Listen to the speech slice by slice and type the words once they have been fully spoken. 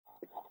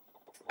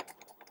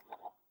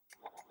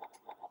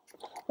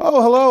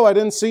Oh, hello, I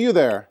didn't see you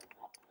there.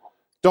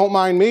 Don't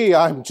mind me,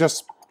 I'm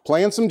just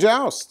playing some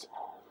Joust.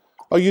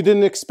 Oh, you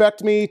didn't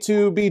expect me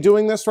to be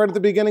doing this right at the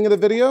beginning of the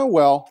video?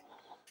 Well,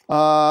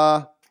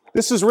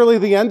 this is really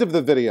the end of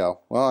the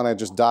video. Well, and I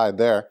just died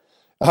there.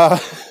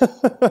 Last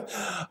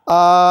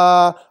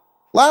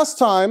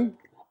time,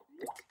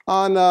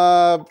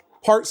 on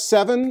part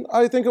 7,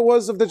 I think it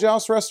was, of the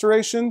Joust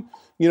restoration,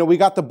 you know, we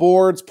got the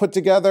boards put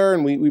together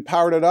and we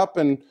powered it up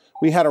and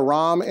we had a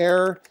ROM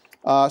error.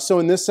 So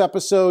in this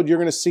episode, you're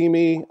going to see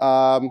me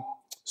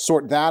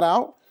sort that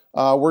out.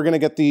 We're going to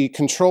get the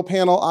control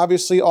panel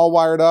obviously all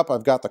wired up.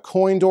 I've got the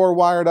coin door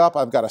wired up.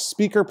 I've got a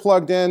speaker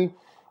plugged in.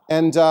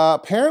 And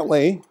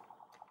apparently,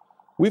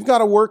 we've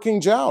got a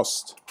working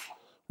Joust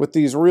with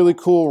these really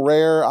cool,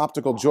 rare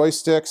optical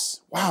joysticks.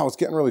 Wow, it's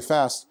getting really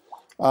fast.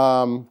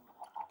 Jeez,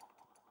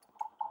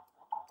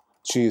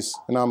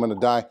 and now I'm going to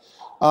die.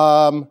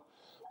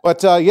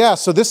 Yeah,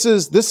 so this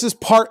is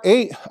part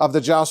 8 of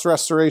the Joust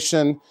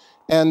restoration.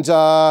 And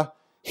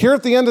here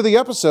at the end of the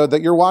episode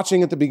that you're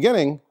watching at the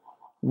beginning,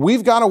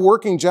 we've got a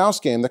working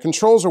Joust game. The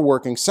controls are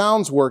working,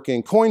 sound's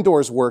working, coin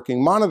door's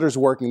working, monitor's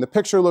working, the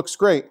picture looks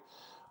great.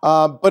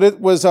 But it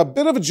was a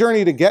bit of a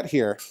journey to get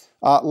here.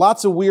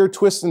 Lots of weird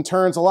twists and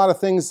turns, a lot of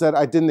things that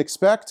I didn't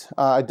expect.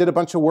 I did a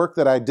bunch of work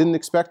that I didn't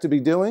expect to be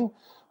doing,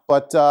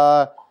 but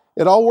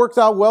it all worked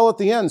out well at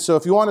the end. So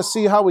if you want to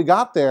see how we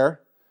got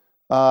there,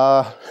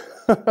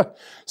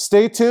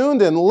 stay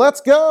tuned and let's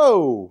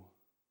go!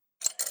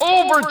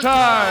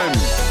 Overtime!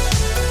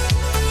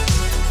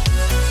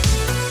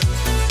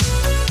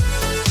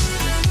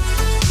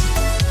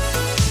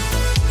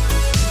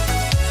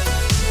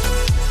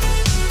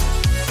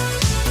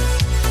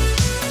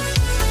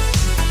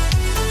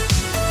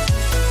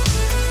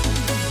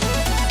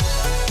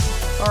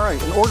 All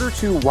right, in order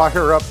to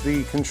wire up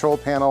the control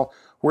panel,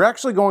 we're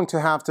actually going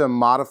to have to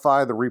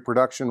modify the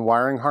reproduction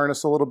wiring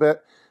harness a little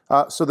bit.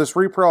 So this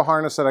repro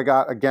harness that I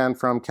got, again,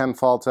 from Ken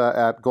Falta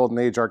at Golden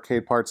Age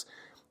Arcade Parts,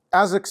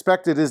 as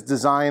expected, is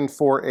designed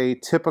for a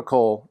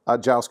typical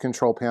Joust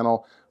control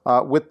panel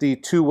with the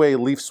two-way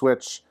leaf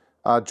switch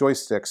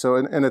joystick. So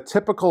in a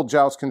typical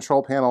Joust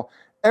control panel,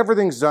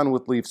 everything's done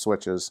with leaf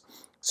switches.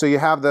 So you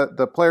have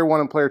the player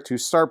 1 and player 2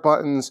 start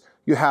buttons,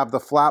 you have the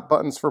flat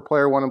buttons for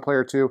player 1 and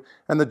player 2,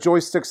 and the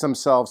joysticks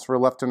themselves for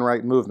left and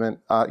right movement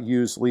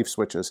use leaf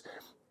switches.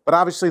 But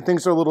obviously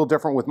things are a little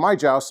different with my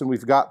Joust, and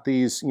we've got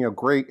these, you know,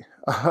 great,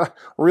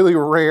 really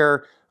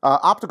rare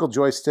optical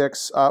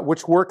joysticks,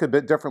 which work a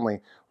bit differently.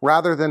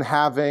 Rather than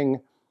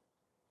having,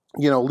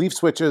 you know, leaf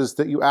switches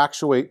that you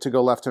actuate to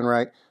go left and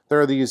right,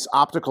 there are these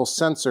optical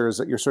sensors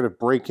that you're sort of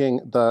breaking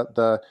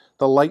the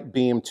light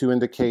beam to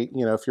indicate,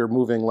 you know, if you're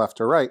moving left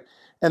or right.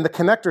 And the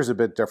connector's a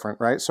bit different,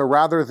 right? So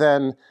rather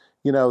than,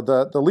 you know,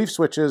 the leaf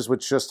switches,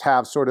 which just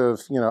have sort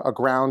of, you know, a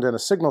ground and a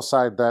signal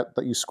side that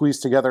you squeeze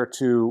together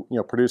to, you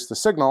know, produce the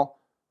signal,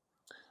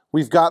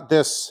 we've got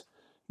this,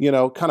 you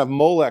know, kind of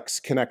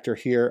Molex connector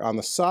here on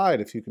the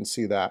side, if you can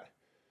see that.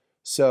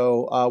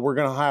 So we're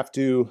going to have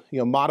to, you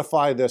know,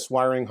 modify this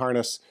wiring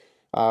harness.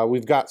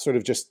 We've got sort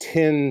of just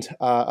tinned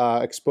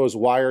exposed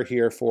wire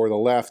here for the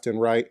left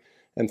and right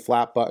and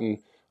flat button.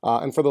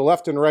 And for the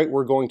left and right,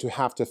 we're going to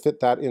have to fit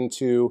that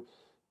into,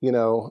 you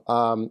know,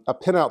 a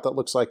pinout that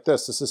looks like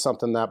this. This is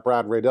something that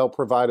Brad Radell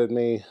provided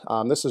me.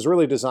 This is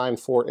really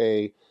designed for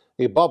a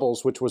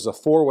Bubbles, which was a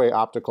 4-way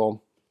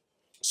optical.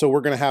 So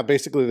we're going to have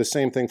basically the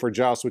same thing for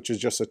Joust, which is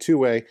just a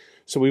 2-way.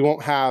 So we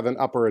won't have an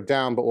up or a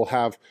down, but we'll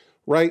have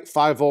right,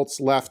 5 volts,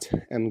 left,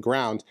 and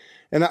ground.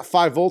 And that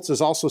 5 volts is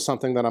also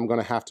something that I'm going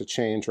to have to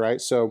change, right?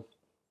 So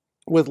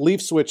with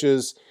leaf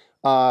switches,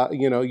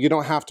 you know, you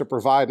don't have to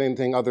provide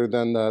anything other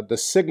than the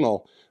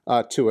signal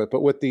to it.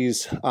 But with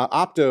these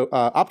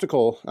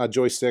optical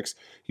joysticks,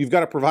 you've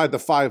got to provide the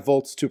 5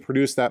 volts to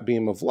produce that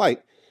beam of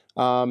light.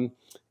 Which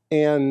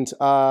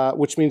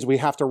means we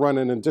have to run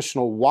an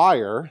additional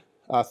wire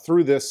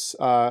through this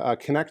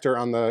connector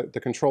on the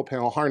control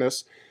panel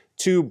harness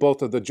to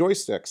both of the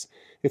joysticks.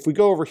 If we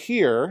go over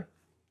here,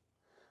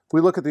 if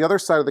we look at the other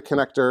side of the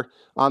connector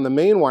on the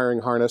main wiring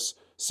harness,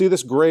 see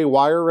this gray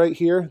wire right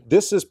here?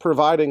 This is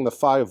providing the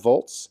 5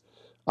 volts,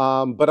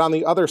 but on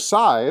the other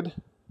side,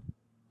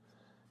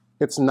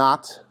 it's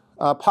not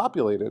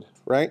populated,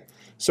 right?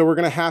 So we're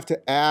going to have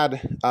to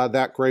add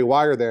that gray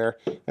wire there.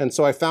 And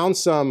so I found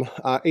some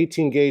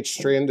 18 gauge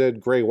stranded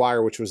gray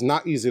wire, which was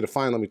not easy to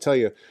find, let me tell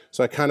you.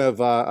 So I kind of,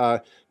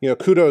 you know,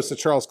 kudos to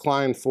Charles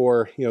Klein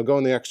for, you know,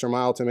 going the extra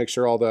mile to make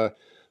sure all the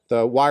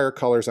wire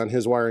colors on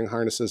his wiring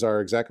harnesses are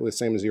exactly the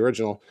same as the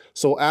original.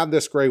 So we'll add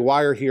this gray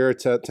wire here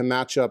to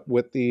match up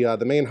with the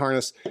main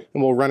harness,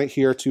 and we'll run it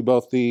here to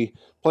both the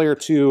player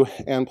 2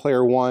 and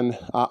player 1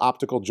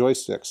 optical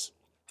joysticks.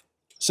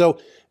 So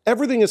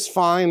everything is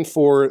fine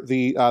for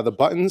the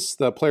buttons,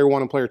 the player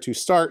 1 and player 2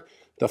 start,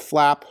 the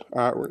flap,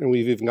 and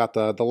we've even got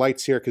the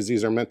lights here because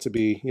these are meant to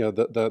be, you know,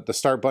 the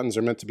start buttons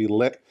are meant to be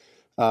lit.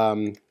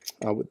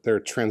 They're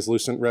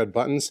translucent red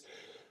buttons.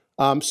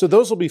 So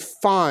those will be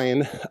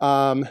fine,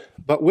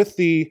 but with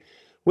the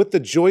with the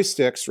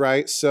joysticks,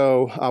 right?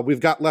 So we've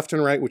got left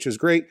and right, which is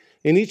great.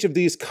 And each of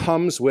these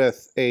comes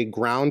with a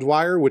ground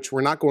wire, which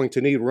we're not going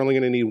to need. We're only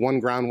going to need one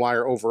ground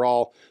wire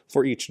overall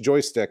for each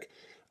joystick.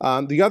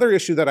 The other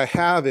issue that I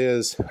have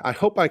is I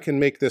hope I can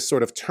make this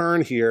sort of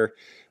turn here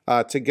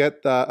to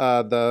get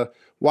the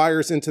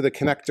wires into the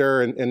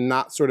connector and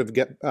not sort of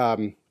get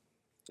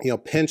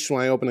pinched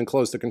when I open and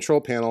close the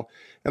control panel.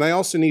 And I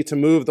also need to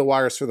move the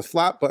wires for the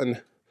flat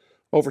button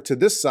over to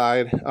this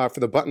side for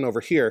the button over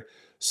here.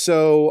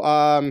 So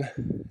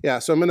yeah,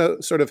 so I'm going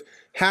to sort of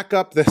hack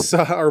up this,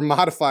 or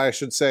modify, I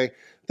should say,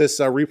 this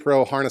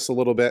repro harness a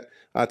little bit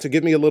to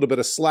give me a little bit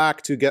of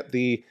slack to get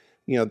the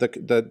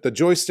the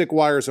joystick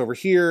wires over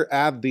here,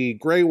 add the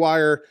gray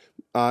wire,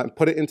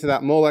 put it into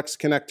that Molex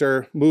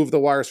connector, move the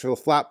wires for the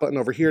flat button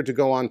over here to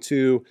go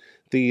onto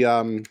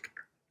the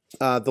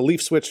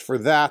leaf switch for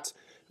that.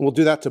 And we'll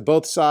do that to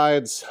both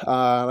sides.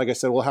 Like I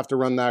said, we'll have to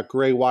run that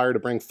gray wire to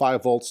bring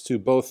 5 volts to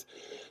both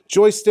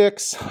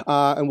joysticks,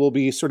 and we'll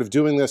be sort of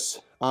doing this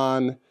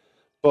on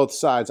both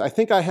sides. I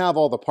think I have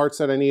all the parts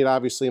that I need.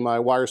 Obviously, my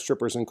wire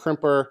strippers and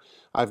crimper.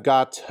 I've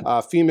got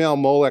female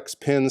Molex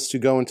pins to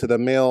go into the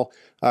male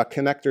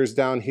connectors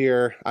down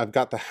here. I've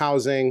got the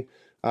housing,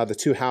 the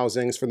 2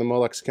 housings for the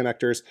Molex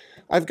connectors.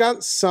 I've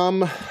got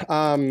some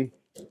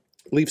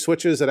leaf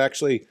switches that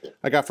actually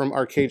I got from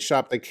Arcade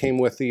Shop. They came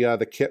with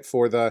the kit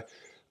for the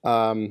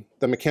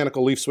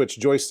mechanical leaf switch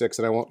joysticks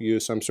that I won't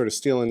use. So I'm sort of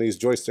stealing these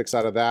joysticks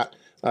out of that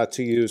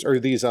to use, or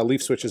these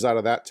leaf switches out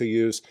of that to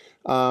use.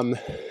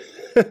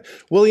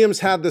 Williams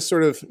had this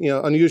sort of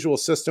unusual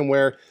system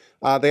where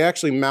they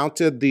actually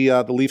mounted the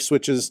leaf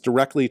switches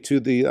directly to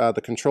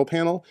the control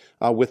panel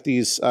with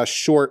these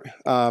short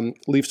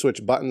leaf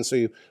switch buttons.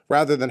 So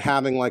rather than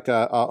having like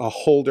a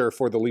holder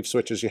for the leaf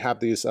switches, you have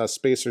these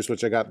spacers,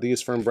 which I got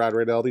these from Brad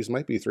Riddell. These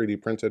might be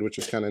 3D printed, which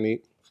is kind of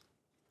neat.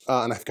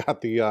 And I've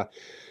got the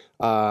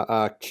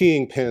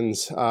keying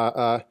pins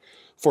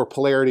for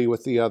polarity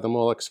with the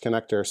Molex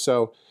connector.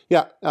 So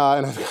yeah,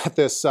 and I've got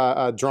this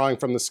drawing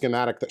from the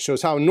schematic that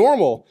shows how a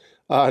normal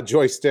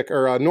joystick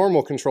or a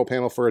normal control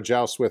panel for a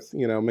Joust with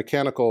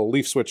mechanical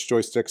leaf switch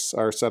joysticks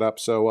are set up.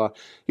 So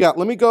yeah,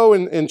 let me go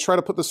and try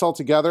to put this all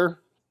together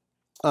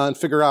and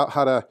figure out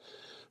how to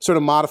sort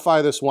of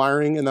modify this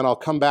wiring, and then I'll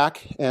come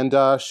back and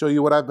show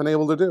you what I've been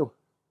able to do.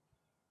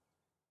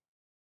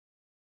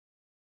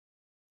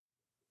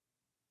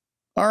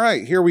 All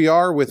right, here we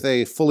are with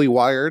a fully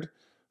wired,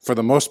 for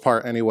the most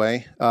part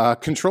anyway,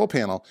 control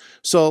panel.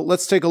 So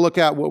let's take a look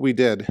at what we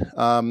did.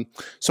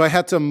 So I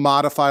had to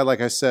modify,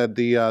 like I said,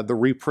 the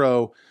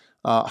repro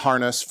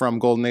harness from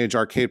Golden Age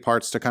arcade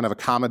parts to kind of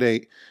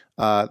accommodate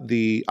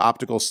the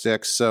optical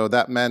sticks. So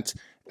that meant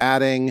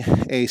adding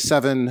a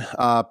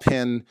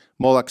 7-pin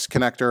Molex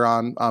connector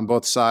on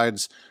both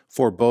sides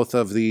for both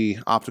of the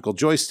optical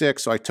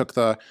joysticks. So I took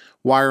the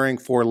wiring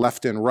for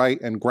left and right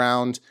and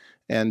ground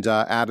and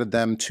added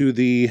them to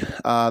the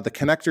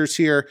connectors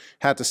here.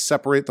 Had to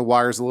separate the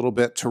wires a little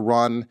bit to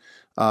run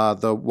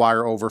the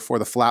wire over for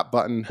the flat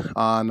button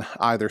on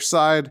either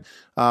side,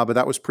 but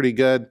that was pretty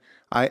good.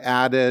 I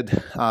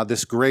added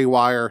this gray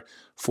wire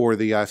for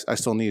the, I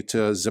still need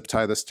to zip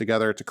tie this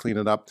together to clean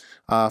it up.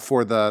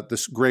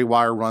 This gray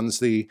wire runs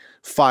the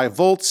 5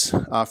 volts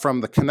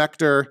from the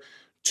connector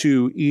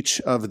to each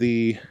of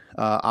the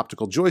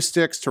optical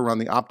joysticks to run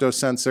the opto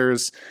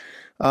sensors.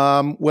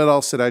 What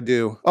else did I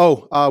do?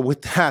 Oh,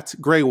 with that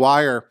gray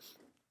wire.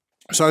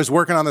 So I was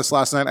working on this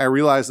last night. I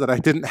realized that I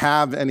didn't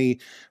have any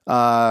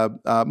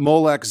Molex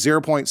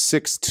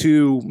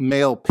 0.62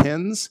 male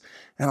pins.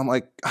 And I'm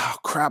like, oh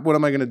crap, what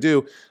am I going to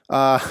do?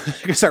 I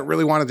guess I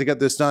really wanted to get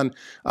this done.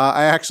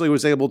 I actually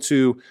was able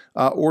to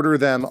order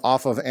them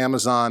off of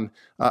Amazon,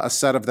 a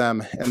set of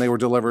them, and they were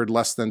delivered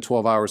less than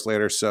 12 hours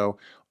later. So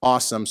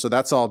awesome. So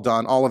that's all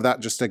done. All of that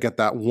just to get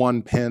that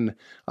 1 pin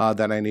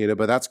that I needed,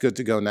 but that's good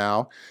to go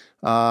now.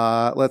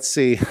 Let's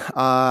see.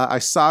 I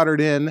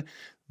soldered in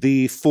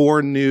the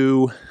 4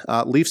 new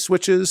leaf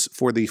switches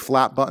for the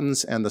flat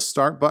buttons and the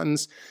start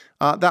buttons.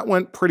 That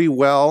went pretty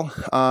well.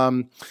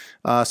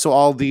 So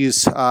all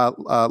these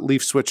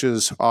leaf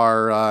switches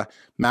are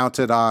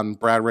mounted on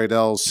Brad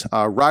Riddell's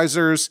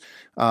risers.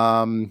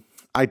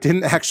 I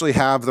didn't actually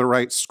have the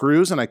right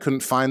screws and I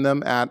couldn't find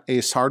them at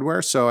Ace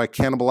Hardware, so I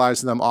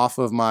cannibalized them off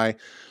of my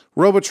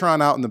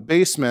Robotron out in the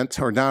basement,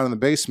 or down in the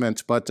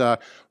basement, but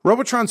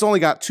Robotron's only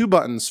got 2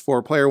 buttons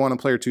for player 1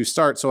 and player 2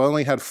 start, so I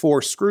only had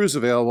 4 screws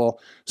available,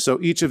 so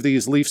each of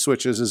these leaf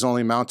switches is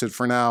only mounted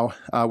for now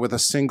with a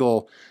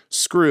single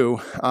screw.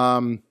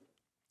 3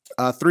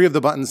 of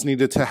the buttons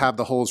needed to have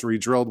the holes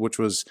re-drilled, which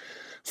was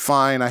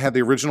fine. I had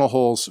the original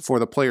holes for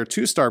the player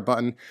 2 start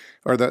button,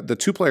 or the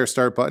 2-player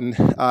start button,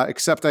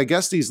 except I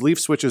guess these leaf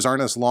switches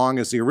aren't as long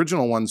as the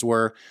original ones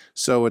were,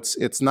 so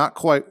it's not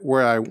quite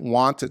where I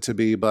want it to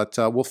be, but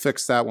we'll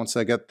fix that once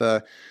I get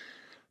the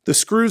the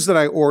screws that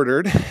I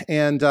ordered,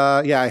 and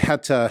yeah, I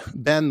had to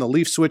bend the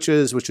leaf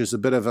switches, which is a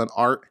bit of an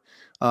art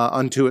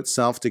unto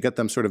itself, to get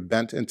them sort of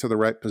bent into the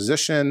right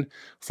position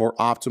for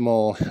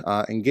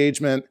optimal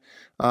engagement.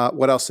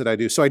 What else did I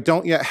do? So I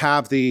don't yet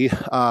have the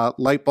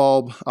light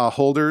bulb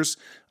holders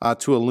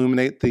to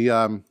illuminate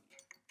the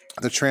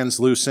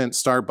translucent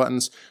start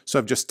buttons, so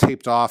I've just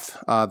taped off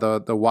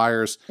the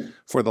wires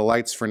for the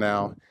lights for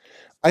now.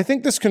 I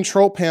think this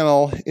control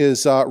panel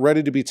is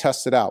ready to be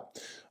tested out.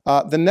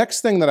 The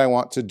next thing that I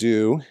want to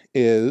do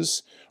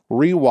is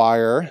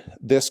rewire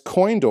this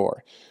coin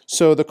door.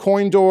 So the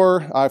coin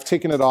door, I've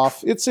taken it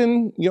off. It's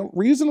in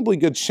reasonably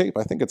good shape.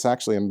 I think it's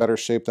actually in better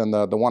shape than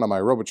the one on my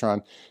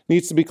Robotron.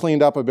 Needs to be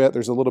cleaned up a bit.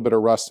 There's a little bit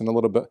of rust and a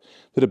little bit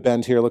of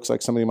bend here. Looks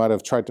like somebody might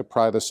have tried to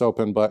pry this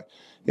open, but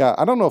yeah,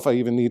 I don't know if I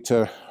even need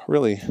to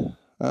really,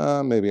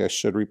 maybe I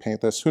should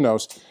repaint this, who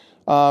knows.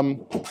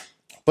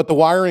 But the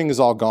wiring is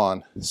all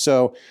gone.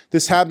 So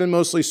this had been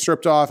mostly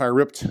stripped off. I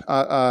ripped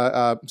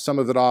some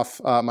of it off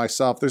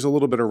myself. There's a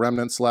little bit of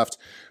remnants left.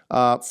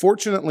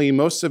 Fortunately,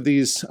 most of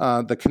these,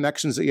 the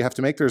connections that you have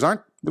to make, there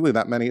aren't really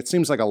that many. It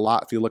seems like a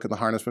lot if you look at the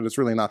harness, but it's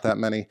really not that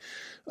many.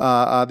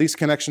 These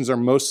connections are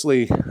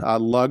mostly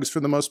lugs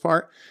for the most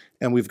part.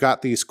 And we've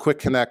got these quick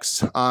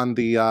connects on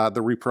the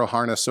Repro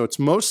harness. So it's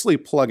mostly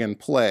plug and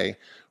play,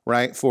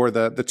 right? For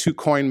the two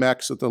coin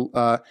mechs with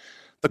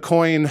the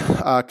coin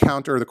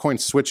counter, the coin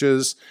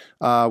switches.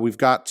 We've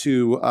got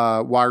to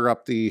wire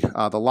up the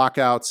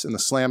lockouts and the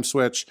slam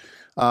switch.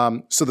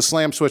 So the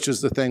slam switch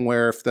is the thing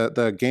where if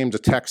the game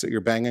detects that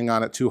you're banging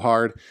on it too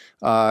hard,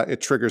 it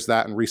triggers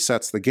that and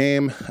resets the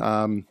game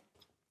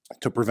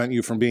to prevent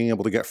you from being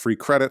able to get free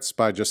credits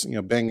by just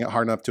banging it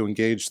hard enough to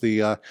engage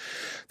the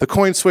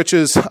coin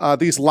switches.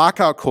 These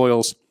lockout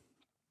coils.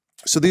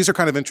 So these are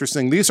kind of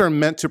interesting. These are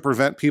meant to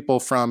prevent people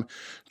from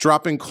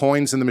dropping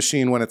coins in the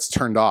machine when it's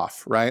turned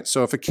off, right?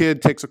 So if a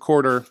kid takes a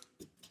quarter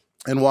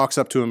and walks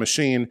up to a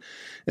machine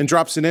and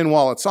drops it in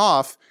while it's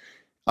off,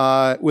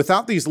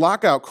 without these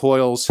lockout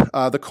coils,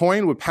 the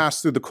coin would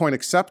pass through the coin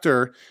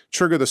acceptor,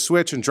 trigger the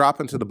switch, and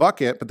drop into the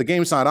bucket, but the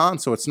game's not on,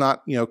 so it's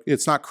not,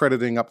 it's not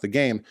crediting up the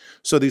game.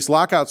 So these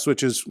lockout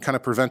switches kind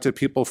of prevented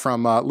people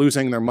from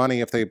losing their money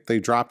if they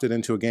dropped it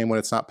into a game when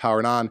it's not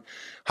powered on.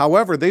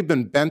 However, they've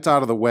been bent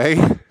out of the way,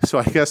 so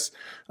I guess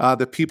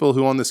the people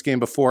who owned this game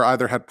before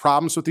either had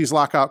problems with these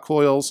lockout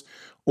coils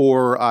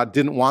or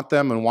didn't want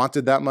them and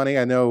wanted that money.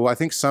 I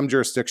think some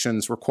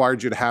jurisdictions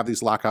required you to have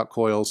these lockout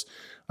coils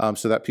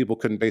so that people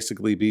couldn't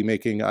basically be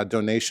making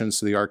donations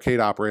to the arcade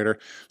operator.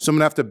 So I'm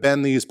gonna have to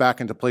bend these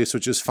back into place,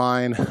 which is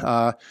fine.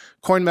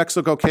 Coin mechs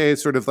look okay.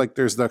 It's sort of like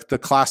there's the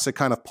classic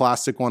kind of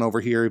plastic one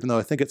over here, even though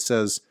I think it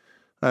says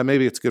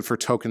maybe it's good for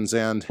tokens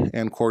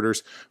and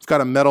quarters. We've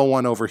got a metal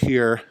one over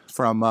here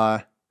from,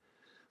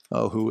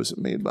 who was it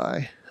made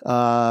by?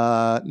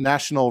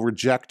 National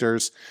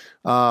Rejectors.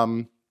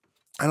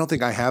 I don't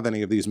think I have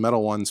any of these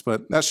metal ones,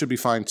 but that should be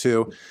fine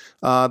too.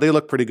 They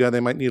look pretty good. They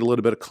might need a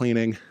little bit of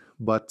cleaning,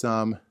 but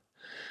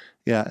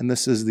yeah, and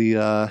this is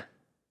the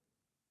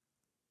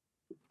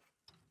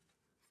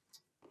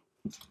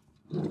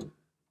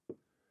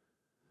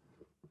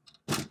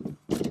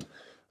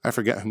I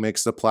forget who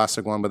makes the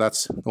plastic one, but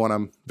that's the one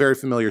I'm very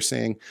familiar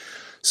seeing.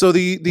 So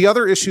the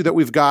other issue that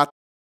we've got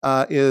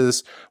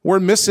is we're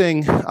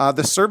missing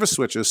the service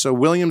switches. So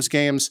Williams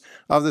games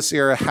of this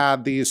era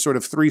had these sort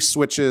of 3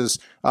 switches,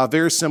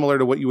 very similar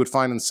to what you would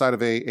find inside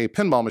of a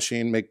pinball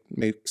machine.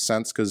 Makes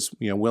sense because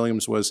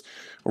Williams was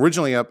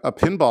originally a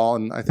pinball,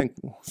 and I think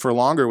for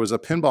longer was a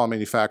pinball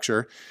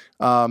manufacturer.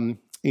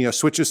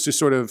 Switches to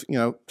sort of,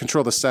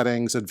 control the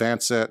settings,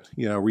 advance it,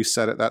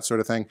 reset it, that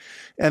sort of thing.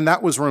 And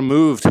that was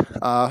removed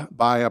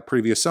by a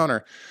previous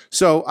owner.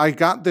 So I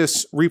got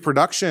this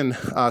reproduction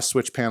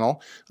switch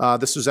panel.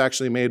 This was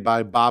actually made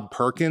by Bob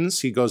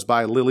Perkins. He goes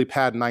by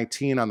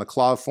LilyPad19 on the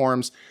Claw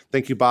forums.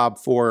 Thank you, Bob,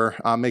 for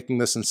making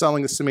this and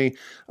selling this to me.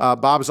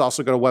 Bob's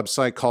also got a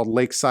website called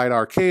Lakeside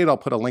Arcade. I'll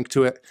put a link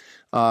to it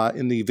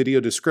in the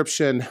video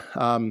description.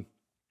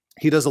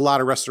 He does a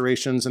lot of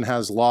restorations and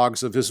has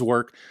logs of his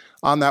work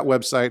on that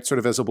website, sort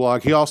of as a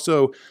blog. He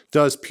also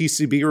does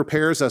PCB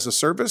repairs as a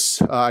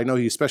service. I know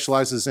he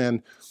specializes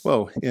in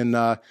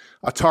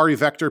Atari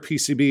Vector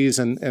PCBs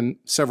and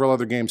several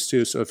other games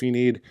too. So if you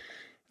need,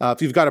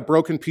 if you've got a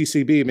broken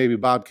PCB, maybe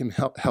Bob can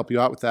help you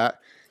out with that.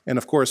 And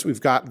of course,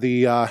 we've got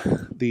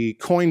the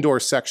coin door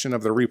section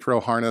of the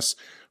Repro harness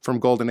from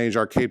Golden Age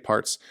arcade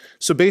parts.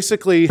 So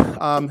basically,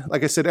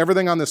 like I said,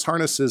 everything on this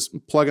harness is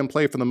plug and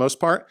play for the most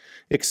part,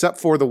 except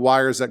for the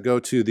wires that go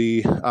to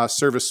the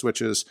service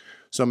switches.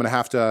 So I'm going to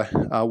have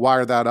to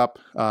wire that up,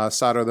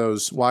 solder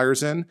those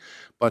wires in.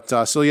 But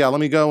so yeah,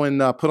 let me go and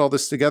put all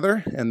this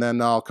together, and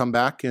then I'll come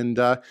back and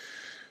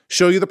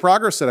show you the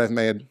progress that I've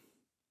made.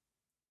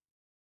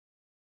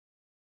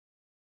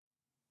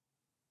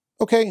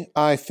 Okay,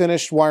 I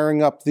finished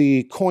wiring up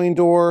the coin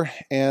door,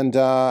 and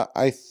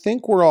I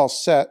think we're all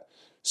set.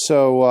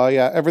 So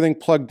yeah, everything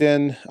plugged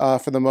in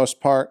for the most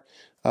part.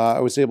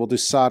 I was able to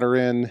solder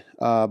in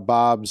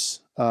Bob's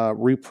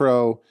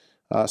Repro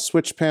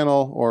switch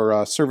panel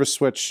or service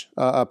switch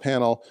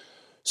panel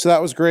So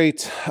that was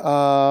great.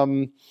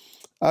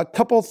 A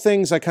couple of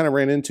things I kind of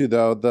ran into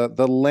though.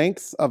 The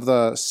length of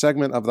the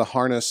segment of the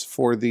harness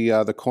for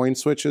the coin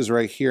switches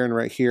right here and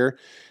right here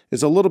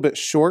is a little bit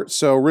short.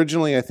 So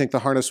originally I think the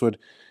harness would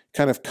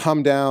kind of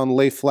come down,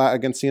 lay flat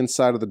against the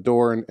inside of the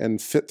door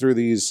and fit through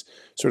these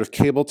sort of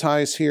cable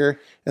ties here.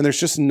 And there's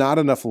just not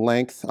enough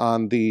length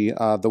on the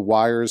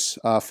wires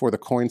for the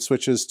coin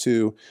switches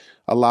to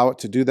allow it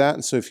to do that.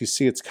 And so if you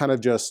see, it's kind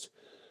of just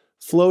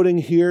floating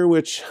here,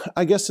 which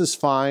I guess is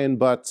fine,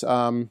 but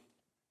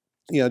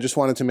you know, just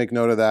wanted to make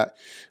note of that.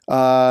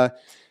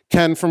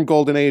 Ken from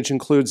Golden Age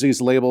includes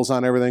these labels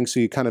on everything, so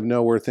you kind of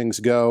know where things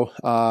go.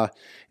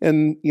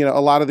 And you know,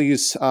 a lot of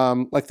these,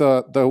 like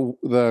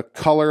the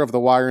color of the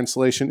wire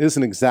insulation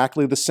isn't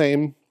exactly the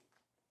same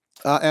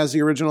as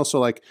the original. So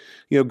like,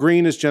 you know,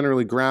 green is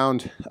generally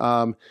ground,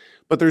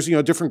 but there's, you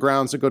know, different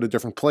grounds that go to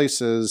different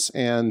places.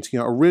 And you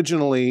know,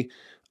 originally,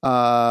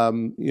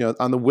 you know,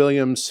 on the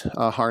Williams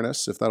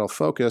harness, if that'll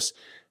focus,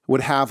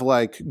 would have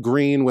like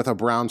green with a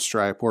brown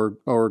stripe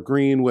or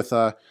green with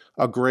a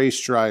gray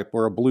stripe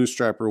or a blue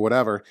stripe or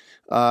whatever.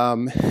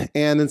 And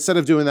instead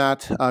of doing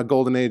that,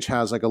 Golden Age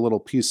has like a little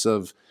piece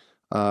of,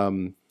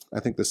 I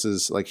think this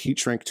is like heat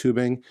shrink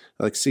tubing.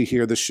 Like see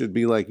here, this should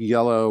be like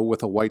yellow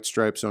with a white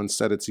stripe. So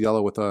instead it's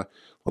yellow with a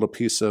little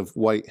piece of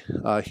white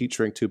heat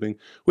shrink tubing,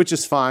 which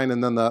is fine.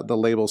 And then the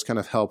labels kind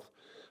of help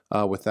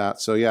with that.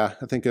 So yeah,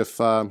 I think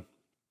if,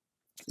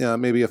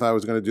 maybe if I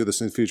was going to do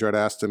this in the future, I'd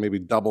ask to maybe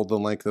double the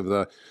length of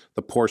the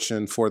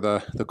portion for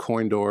the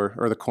coin door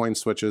or the coin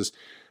switches.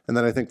 And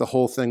then I think the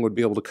whole thing would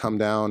be able to come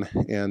down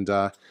and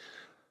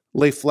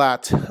lay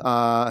flat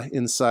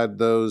inside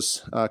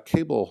those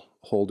cable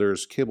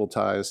holders, cable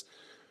ties.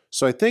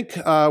 So I think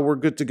we're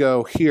good to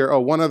go here.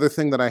 Oh, one other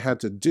thing that I had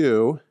to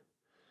do,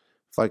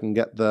 if I can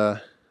get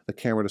the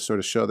camera to sort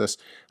of show this,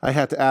 I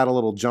had to add a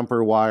little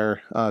jumper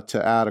wire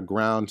to add a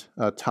ground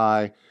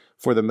tie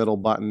for the middle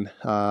button.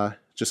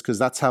 Just because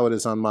that's how it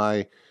is on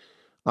my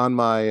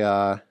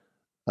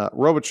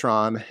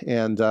Robotron,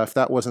 and if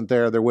that wasn't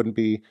there, there wouldn't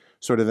be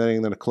sort of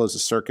anything that close the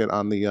circuit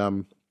on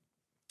the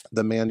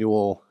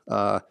manual,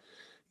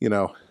 you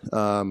know,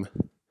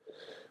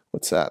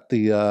 what's that?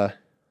 The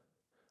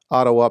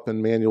auto up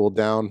and manual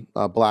down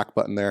black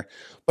button there.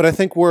 But I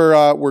think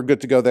we're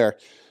good to go there.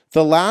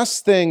 The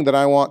last thing that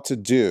I want to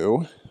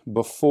do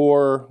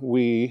before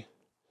we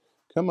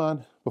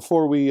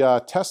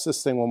test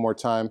this thing one more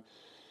time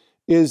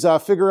is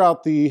figure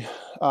out the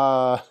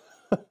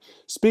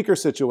speaker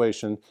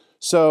situation.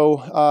 So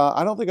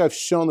I don't think I've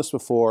shown this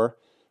before,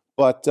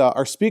 but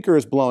our speaker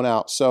is blown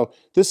out. So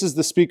this is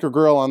the speaker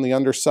grill on the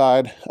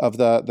underside of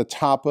the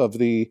top of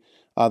the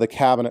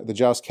cabinet, the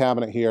Joust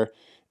cabinet here.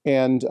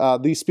 And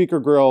these speaker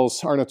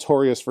grills are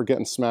notorious for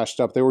getting smashed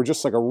up. They were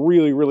just like a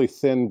really, really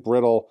thin,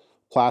 brittle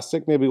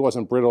plastic. Maybe it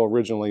wasn't brittle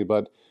originally,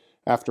 but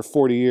after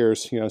 40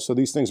 years, you know, so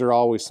these things are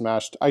always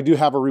smashed. I do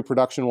have a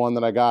reproduction one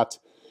that I got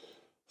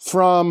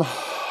from,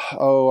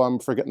 oh, I'm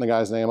forgetting the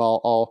guy's name.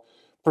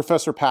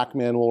 Professor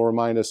Pac-Man will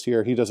remind us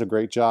here. He does a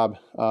great job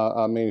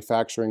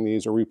manufacturing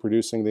these or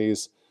reproducing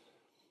these.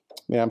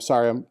 Yeah, I'm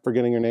sorry, I'm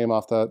forgetting your name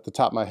off the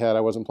top of my head.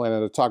 I wasn't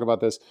planning to talk about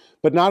this.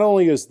 But not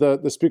only is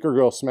the speaker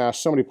grill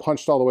smashed, somebody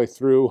punched all the way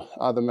through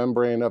the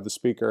membrane of the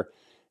speaker.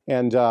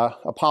 And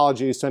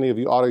apologies to any of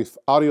you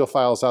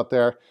audiophiles out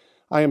there.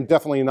 I am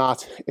definitely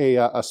not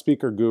a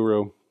speaker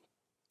guru.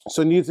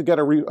 So you need to get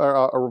a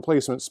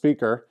replacement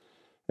speaker.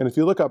 And if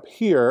you look up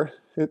here,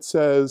 it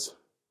says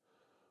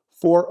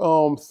 4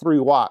 ohm, 3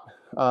 watt.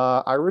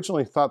 I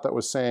originally thought that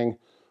was saying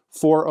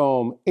 4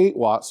 ohm, 8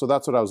 watt, so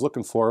that's what I was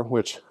looking for,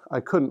 which I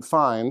couldn't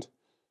find.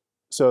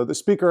 So the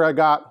speaker I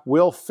got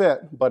will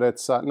fit, but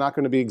it's not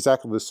going to be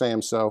exactly the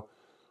same, so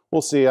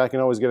we'll see. I can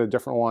always get a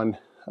different one.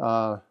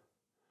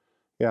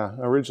 Yeah,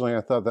 originally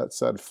I thought that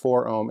said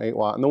 4 ohm, 8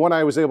 watt. And the one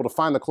I was able to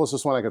find, the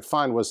closest one I could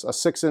find was a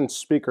 6-inch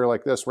speaker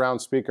like this,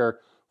 round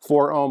speaker,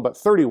 4 ohm, but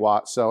 30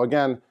 watts. So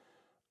again,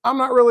 I'm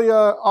not really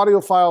a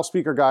audiophile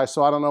speaker guy,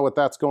 so I don't know what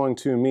that's going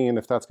to mean,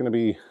 if that's going to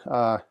be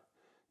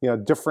you know,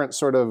 different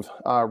sort of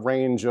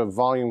range of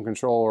volume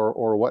control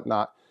or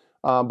whatnot.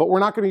 But we're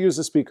not going to use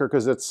the speaker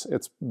because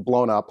it's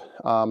blown up.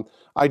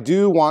 I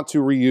do want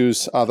to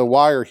reuse the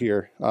wire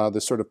here,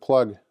 this sort of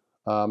plug.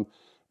 And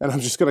I'm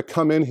just going to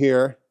come in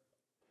here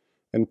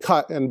and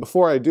cut. And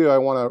before I do, I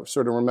want to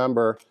sort of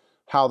remember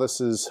how this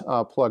is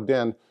plugged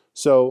in.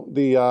 So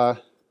the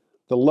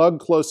lug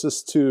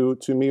closest to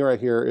me right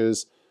here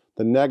is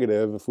the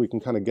negative, if we can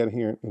kind of get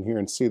in here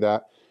and see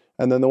that.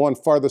 And then the one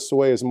farthest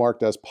away is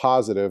marked as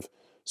positive.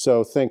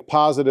 So think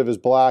positive is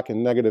black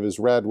and negative is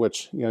red,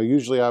 which, you know,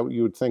 usually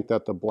you would think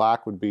that the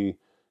black would be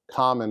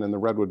common and the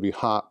red would be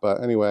hot.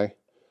 But anyway,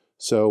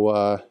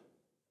 so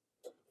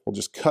we'll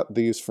just cut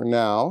these for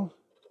now.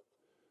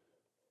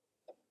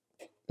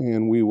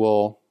 And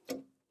we'll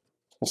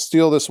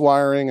steal this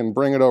wiring and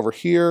bring it over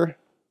here.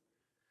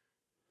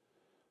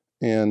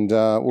 And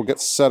we'll get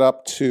set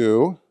up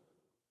to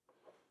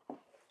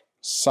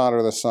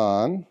solder this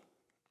on.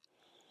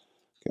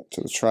 Get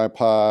to the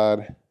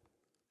tripod.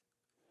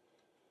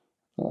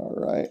 All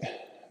right,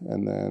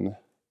 and then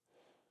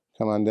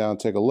come on down,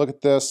 take a look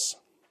at this.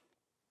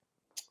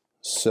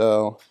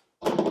 So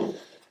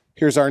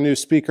here's our new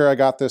speaker. I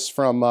got this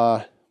from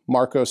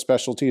Marco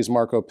Specialties,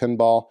 Marco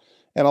Pinball.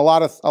 And a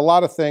lot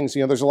of things,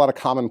 you know, there's a lot of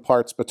common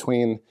parts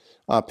between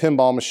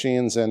pinball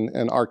machines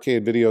and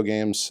arcade video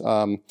games.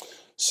 You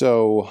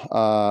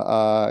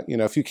know,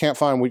 if you can't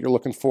find what you're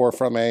looking for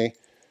from a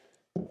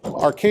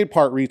arcade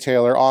part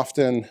retailer,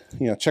 often,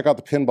 you know, check out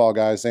the pinball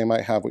guys. They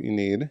might have what you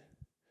need.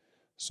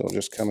 So we'll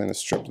just come in and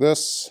strip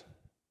this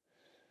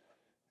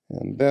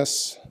and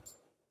this.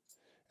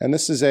 And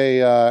this is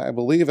a, I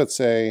believe it's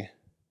a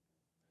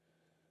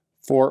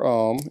 4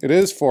 ohm. It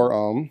is 4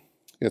 ohm.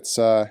 It's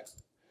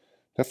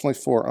definitely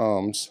 4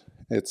 ohms.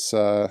 It's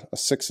a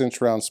 6-inch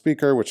round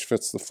speaker, which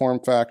fits the form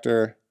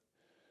factor.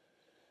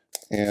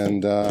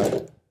 And,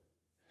 but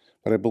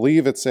I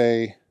believe it's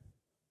a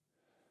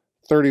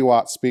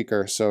 30-watt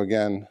speaker. So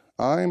again,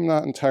 I'm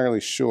not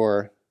entirely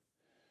sure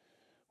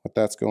what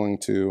that's going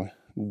to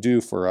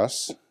do for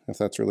us, if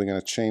that's really going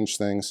to change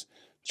things,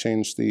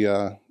 change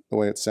the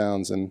way it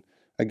sounds. And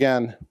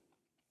again,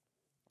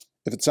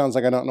 if it sounds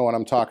like I don't know what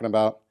I'm talking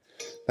about,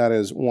 that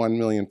is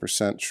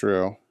 1,000,000%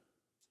 true.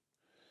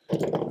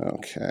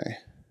 Okay,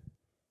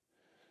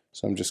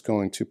 so I'm just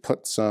going to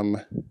put some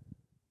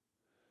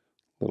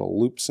little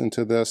loops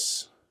into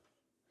this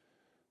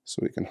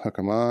so we can hook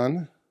them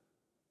on,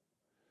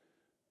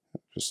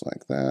 just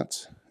like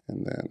that.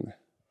 And then,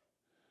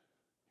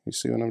 you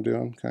see what I'm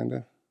doing, kind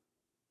of?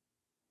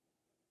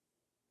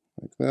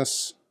 Like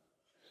this.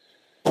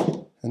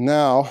 And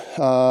now,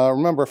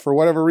 remember, for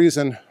whatever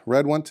reason,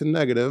 red went to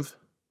negative.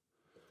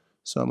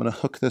 So I'm going to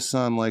hook this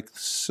on like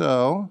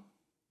so,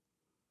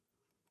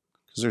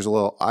 because there's a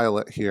little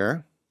eyelet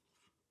here.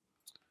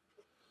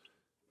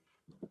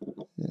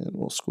 And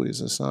we'll squeeze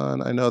this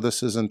on. I know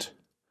this isn't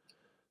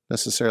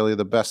necessarily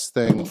the best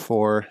thing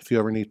for if you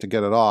ever need to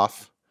get it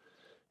off.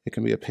 It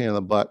can be a pain in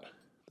the butt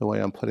the way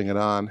I'm putting it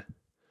on.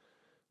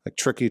 Like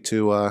tricky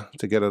to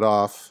get it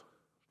off,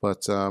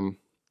 but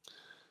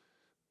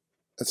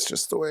that's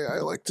just the way I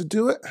like to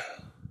do it.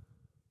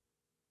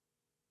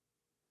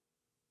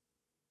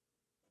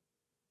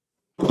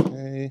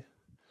 Okay,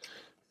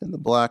 and the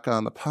black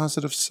on the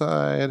positive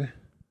side.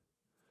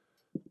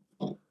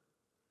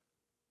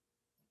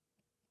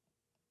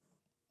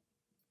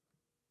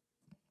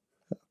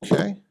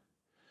 Okay,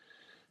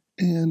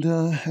 and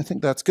I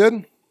think that's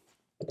good.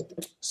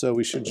 So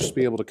we should just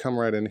be able to come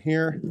right in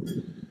here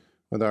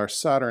with our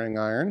soldering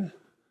iron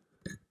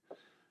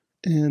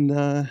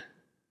and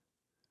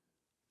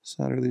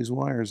solder these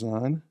wires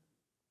on.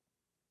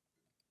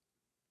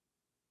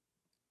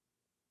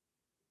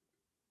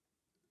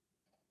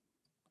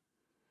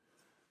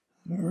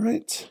 All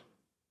right.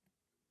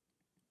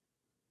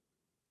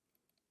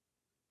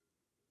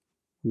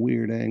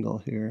 Weird angle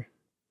here.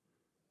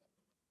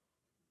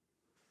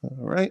 All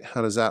right,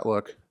 how does that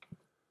look?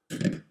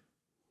 I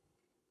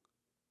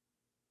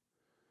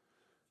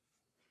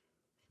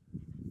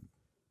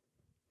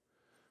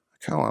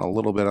kind of want a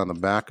little bit on the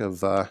back of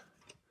the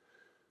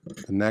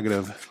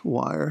negative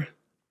wire.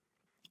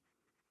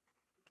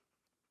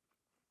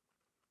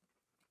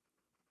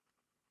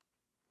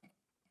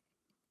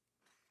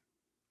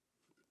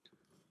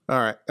 All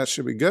right, that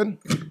should be good.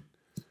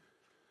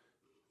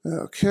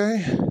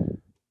 Okay,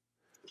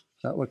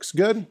 that looks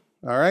good.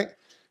 All right,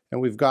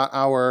 and we've got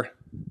our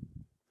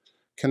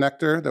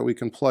connector that we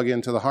can plug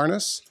into the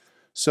harness.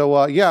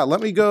 So yeah,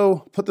 let me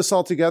go put this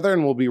all together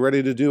and we'll be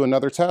ready to do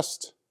another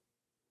test.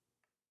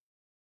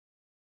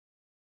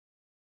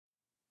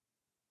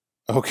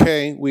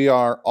 Okay, we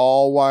are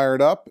all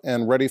wired up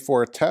and ready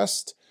for a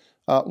test.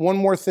 One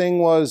more thing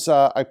was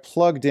I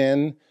plugged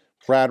in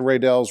Brad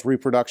Raydell's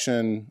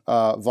reproduction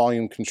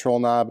volume control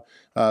knob.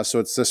 So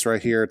it's this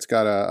right here. It's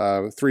got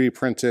a 3D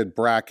printed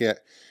bracket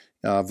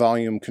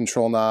volume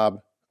control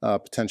knob,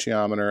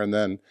 potentiometer, and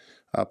then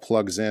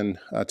plugs in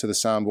to the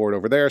soundboard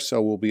over there.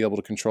 So we'll be able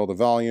to control the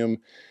volume.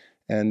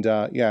 And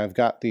yeah, I've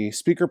got the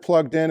speaker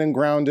plugged in and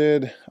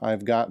grounded.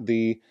 I've got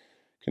the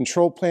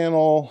control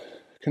panel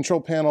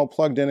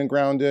plugged in and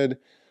grounded.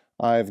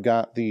 I've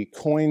got the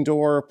coin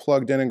door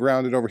plugged in and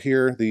grounded over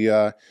here.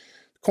 The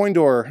coin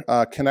door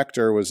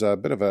connector was a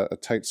bit of a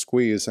tight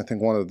squeeze. I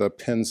think one of the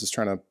pins is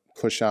trying to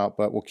push out,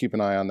 but we'll keep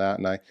an eye on that.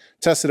 And I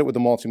tested it with the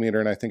multimeter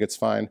and I think it's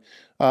fine.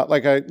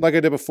 Like I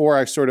did before,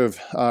 I sort of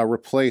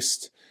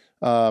replaced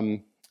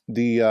temporarily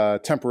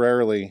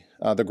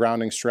the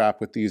grounding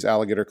strap with these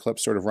alligator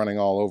clips sort of running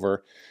all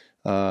over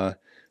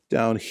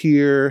down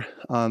here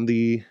on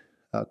the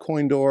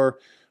coin door,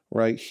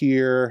 right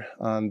here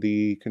on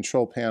the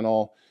control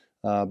panel,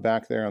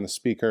 back there on the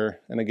speaker.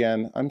 And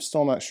again, I'm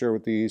still not sure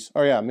what these,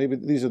 oh yeah, maybe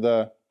these are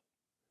the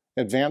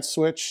advanced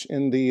switch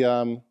in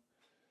the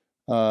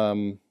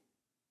coin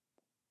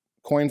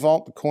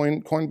vault, the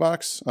coin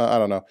box. I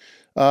don't know.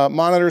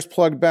 Monitors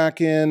plugged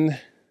back in,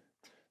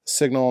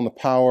 signal and the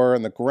power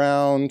and the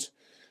ground.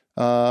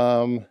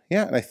 Yeah,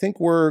 and I think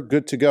we're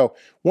good to go.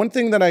 One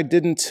thing that I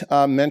didn't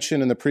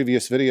mention in the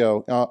previous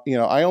video, you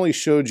know, I only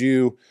showed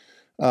you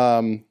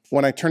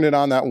when I turned it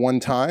on that one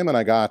time and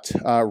I got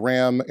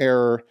RAM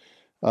error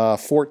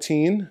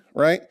 14,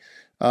 right?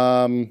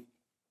 I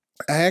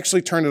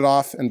actually turned it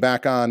off and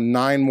back on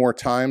 9 more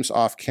times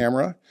off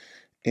camera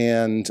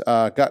and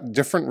got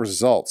different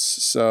results.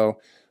 So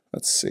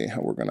let's see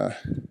how we're gonna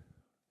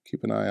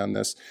keep an eye on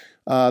this.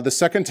 The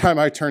second time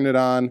I turned it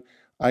on,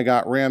 I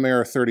got RAM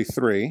error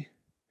 33.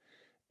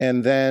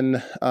 And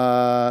then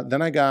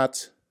I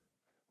got,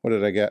 what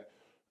did I get?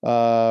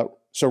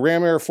 So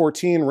RAM error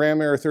 14,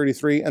 RAM error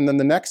 33, and then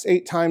the next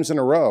 8 times in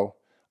a row,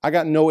 I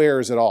got no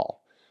errors at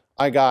all.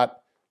 I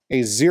got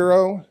a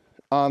 0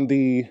 on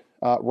the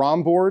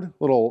ROM board,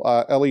 little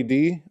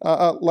LED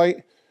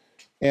light.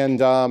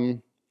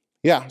 And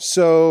yeah,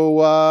 so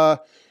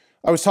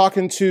I was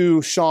talking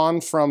to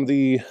Sean from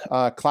the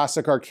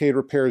Classic Arcade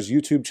Repairs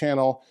YouTube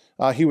channel.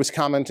 He was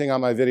commenting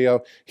on my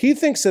video. He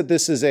thinks that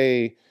this is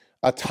a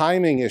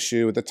timing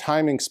issue with the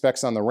timing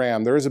specs on the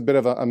RAM. There is a bit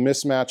of a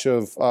mismatch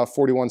of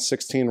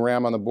 4116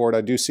 RAM on the board.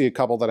 I do see a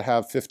couple that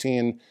have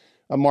 15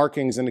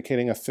 markings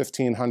indicating a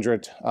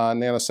 1500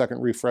 nanosecond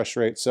refresh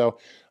rate. So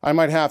I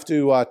might have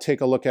to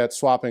take a look at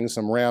swapping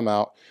some RAM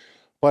out.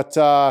 But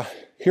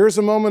here's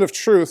a moment of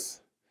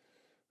truth.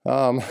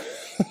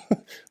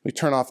 We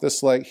turn off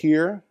this light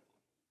here.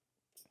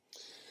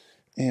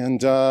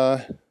 And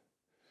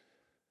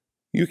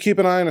you keep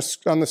an eye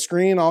on the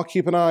screen. I'll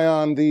keep an eye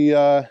on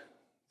the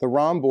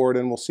ROM board,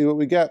 and we'll see what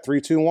we get. 3,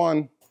 2,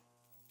 1.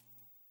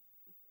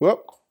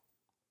 Whoop.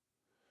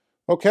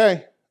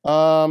 Okay.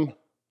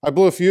 I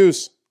blew a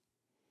fuse.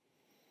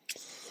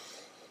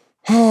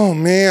 Oh,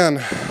 man.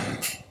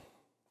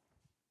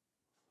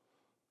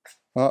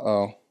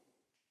 Uh-oh.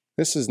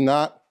 This is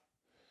not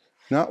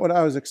what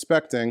I was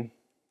expecting.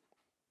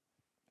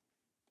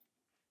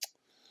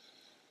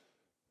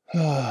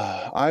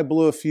 I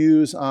blew a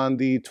fuse on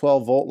the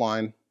 12-volt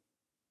line.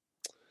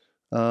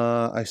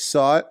 I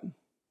saw it.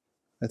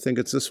 I think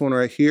it's this one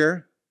right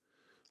here.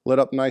 Lit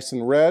up nice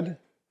and red.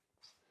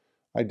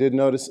 I did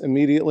notice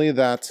immediately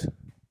that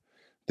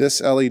this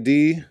LED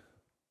did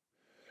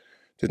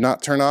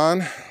not turn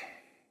on.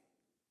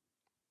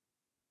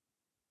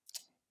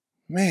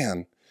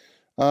 Man.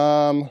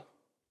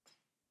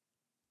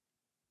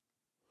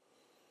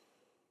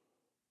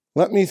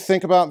 Let me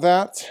think about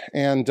that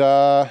and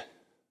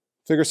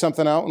figure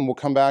something out, and we'll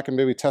come back and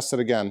maybe test it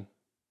again.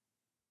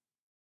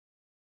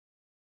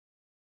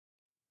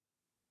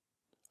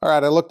 All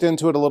right, I looked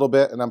into it a little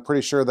bit, and I'm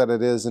pretty sure that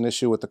it is an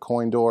issue with the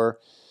coin door.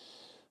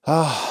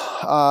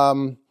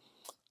 I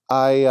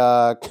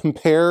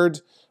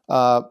compared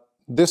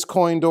this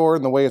coin door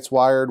and the way it's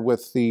wired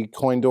with the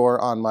coin door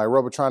on my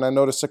Robotron. I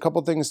noticed a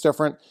couple things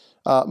different.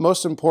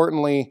 Most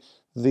importantly,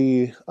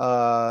 the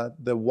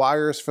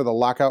wires for the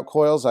lockout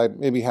coils I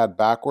maybe had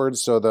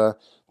backwards, so the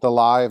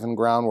live and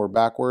ground were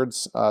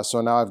backwards. So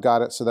now I've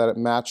got it so that it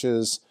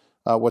matches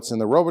what's in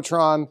the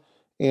Robotron.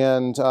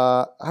 And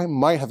I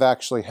might have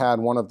actually had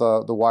one of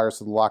the wires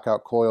of the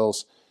lockout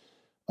coils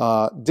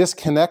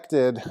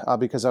disconnected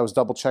because I was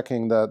double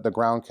checking the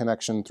ground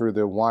connection through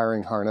the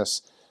wiring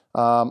harness.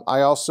 I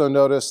also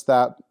noticed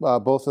that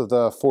both of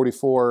the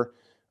 44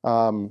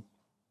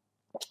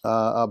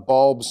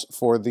 bulbs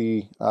for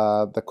the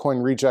coin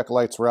reject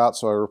lights were out,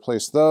 so I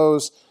replaced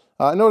those.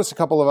 I noticed a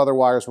couple of other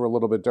wires were a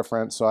little bit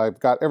different, so I've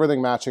got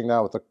everything matching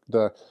now with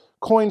the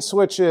coin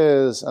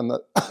switches and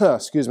the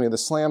excuse me, the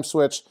slam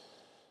switch.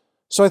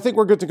 So I think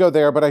we're good to go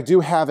there, but I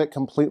do have it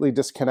completely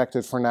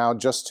disconnected for now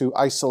just to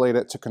isolate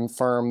it to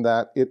confirm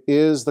that it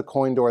is the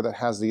coin door that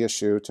has the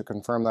issue, to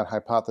confirm that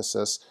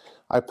hypothesis.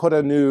 I put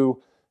a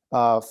new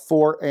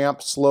 4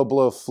 amp slow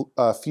blow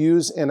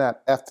fuse in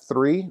at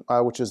F3,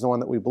 which is the one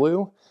that we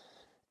blew.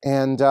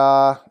 And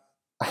I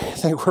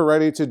think we're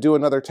ready to do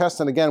another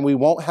test. And again, we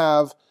won't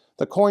have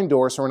the coin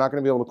door, so we're not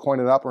going to be able to coin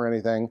it up or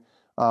anything,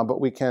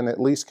 but we can at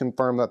least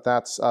confirm that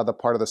that's the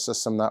part of the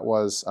system that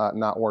was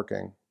not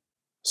working.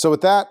 So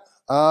with that,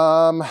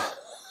 I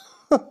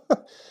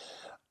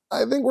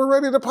think we're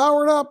ready to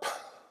power it up.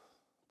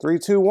 3,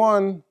 2,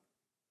 1.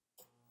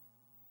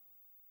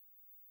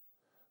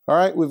 All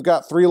right, we've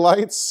got 3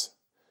 lights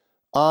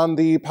on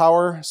the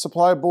power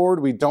supply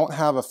board. We don't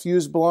have a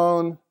fuse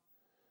blown.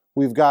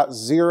 We've got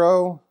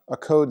 0, a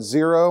code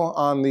 0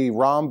 on the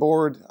ROM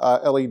board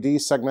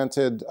LED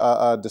segmented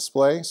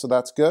display, so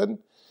that's good.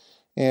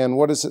 And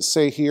what does it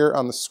say here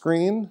on the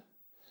screen? It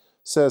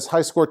says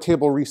high score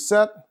table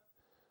reset.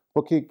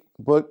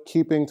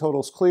 Bookkeeping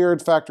totals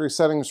cleared, factory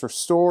settings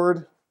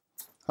restored.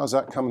 How's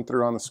that coming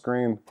through on the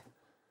screen?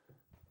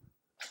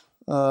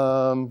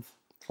 Why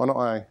don't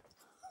I?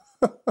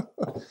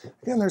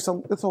 Again, it's a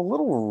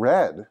little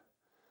red,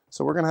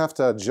 so we're gonna have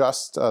to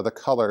adjust the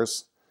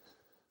colors,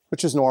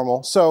 which is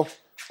normal. So,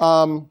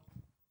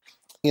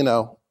 you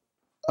know,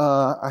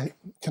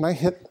 can I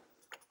hit?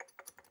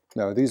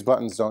 No, these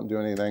buttons don't do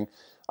anything.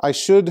 I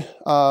should.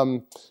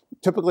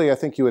 Typically, I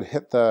think you would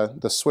hit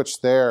the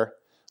switch there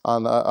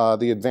on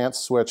the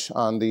advanced switch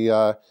on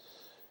the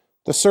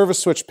service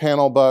switch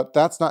panel, but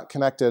that's not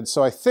connected.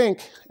 So I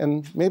think,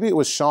 and maybe it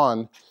was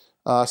Sean,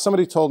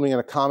 somebody told me in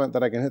a comment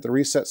that I can hit the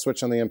reset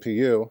switch on the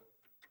MPU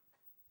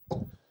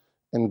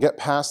and get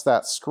past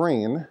that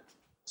screen.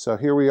 So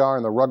here we are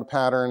in the rug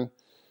pattern.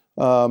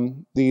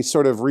 The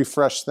sort of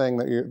refresh thing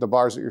that the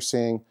bars that you're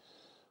seeing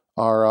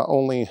are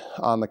only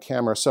on the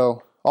camera.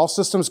 So all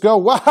systems go.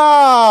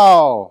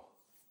 Wow!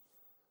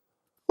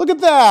 Look at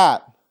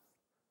that!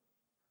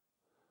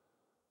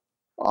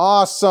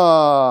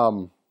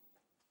 Awesome!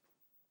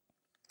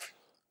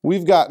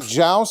 We've got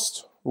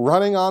Joust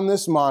running on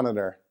this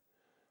monitor.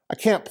 I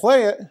can't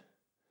play it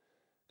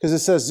because it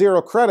says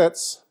 0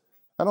 credits.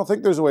 I don't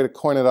think there's a way to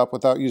coin it up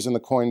without using the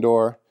coin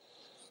door.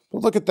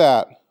 But look at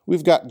that.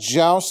 We've got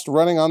Joust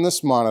running on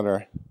this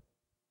monitor.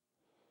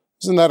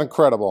 Isn't that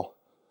incredible?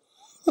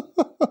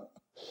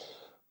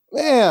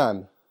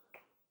 Man,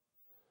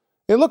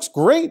 it looks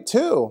great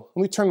too.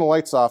 Let me turn the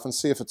lights off and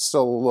see if it's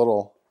still a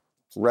little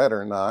red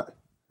or not.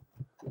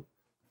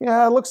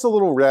 Yeah, it looks a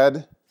little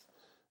red.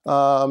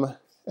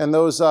 And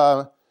those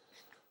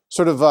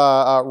sort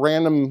of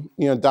random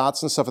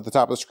dots and stuff at the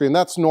top of the screen,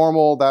 that's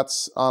normal.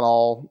 That's on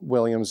all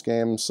Williams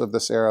games of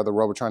this era the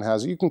Robotron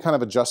has. You can kind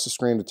of adjust the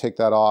screen to take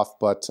that off,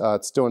 but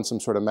it's doing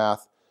some sort of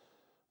math.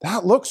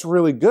 That looks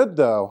really good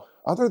though.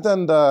 Other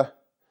than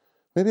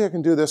maybe I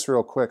can do this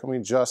real quick. Let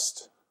me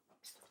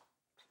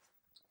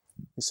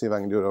see if I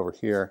can do it over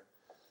here.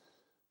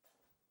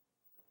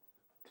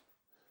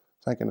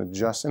 If I can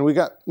adjust, and we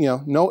got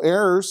no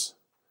errors,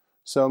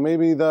 so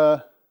maybe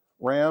the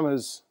RAM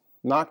has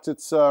knocked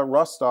its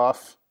rust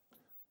off,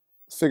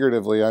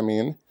 figuratively, I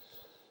mean.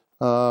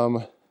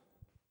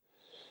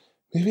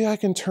 Maybe I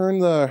can turn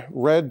the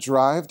red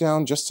drive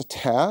down just a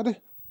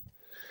tad.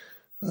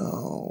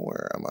 Oh,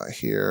 where am I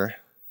here?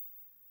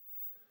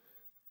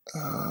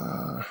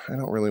 I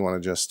don't really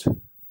want to just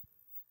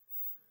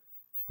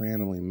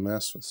randomly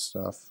mess with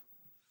stuff.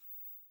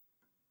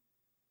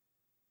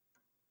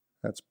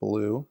 That's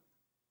blue.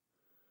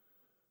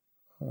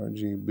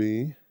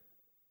 RGB.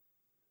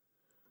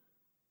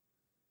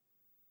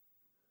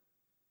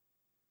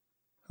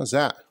 How's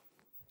that?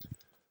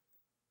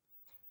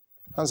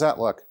 How's that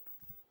look?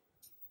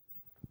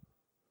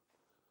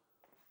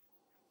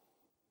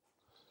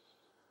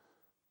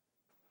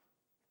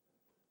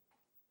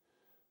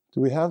 Do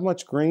we have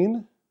much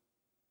green?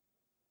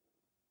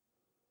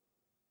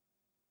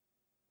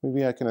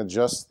 Maybe I can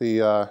adjust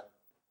the...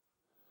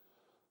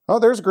 Oh,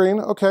 there's green.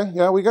 Okay,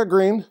 yeah, we got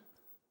green.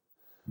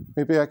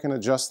 Maybe I can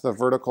adjust the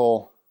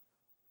vertical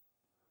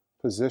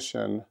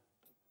position.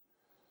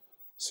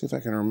 See if I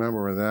can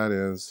remember where that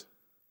is.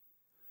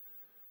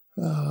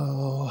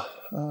 Oh,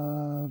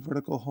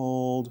 vertical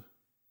hold,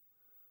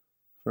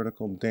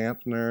 vertical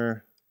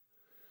dampener,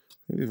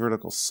 maybe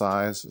vertical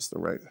size is the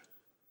right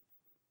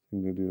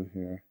thing to do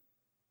here.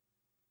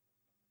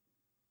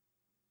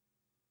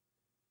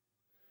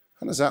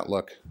 How does that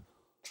look?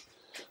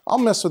 I'll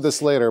mess with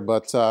this later,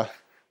 but I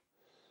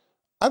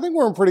think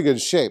we're in pretty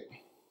good shape.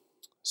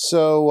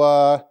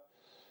 So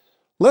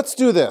let's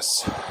do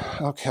this.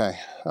 Okay.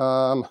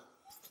 I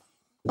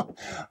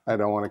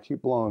don't want to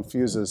keep blowing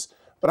fuses,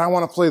 but I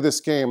want to play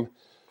this game.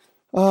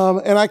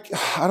 And I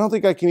don't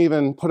think I can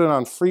even put it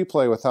on free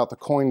play without the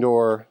coin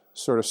door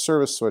sort of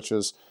service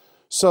switches.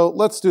 So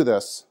let's do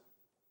this.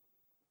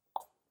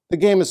 The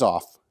game is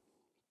off.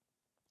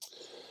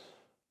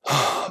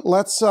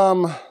 Let's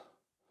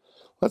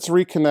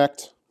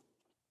reconnect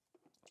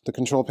the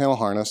control panel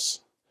harness.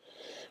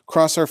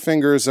 Cross our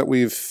fingers that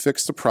we've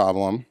fixed the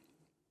problem.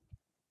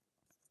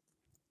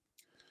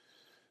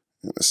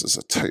 This is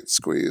a tight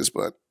squeeze,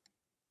 but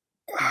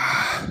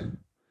I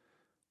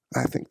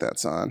think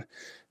that's on.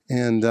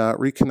 And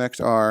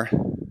reconnect our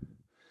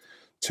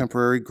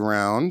temporary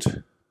grounding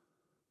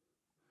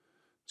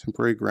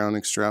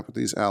strap with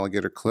these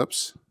alligator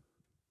clips.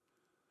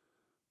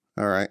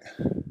 All right.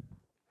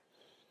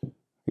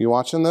 You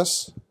watching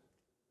this?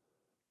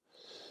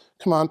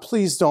 Come on,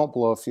 please don't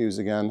blow a fuse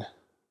again.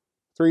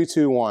 3,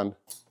 2, 1.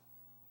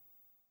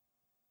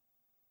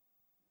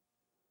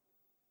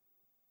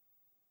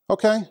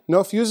 Okay,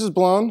 no fuse is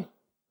blown.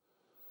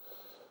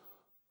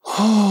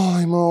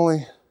 Holy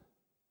moly.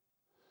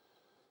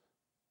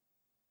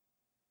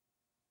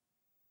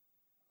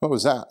 What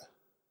was that?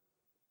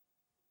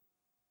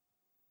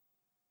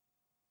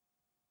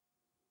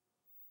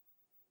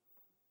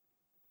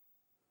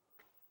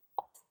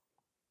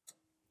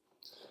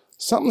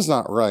 Something's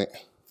not right.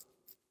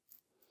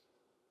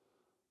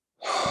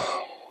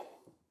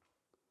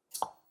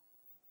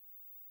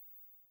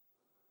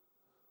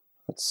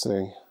 Let's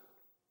see.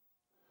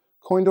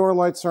 Coin door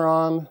lights are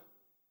on.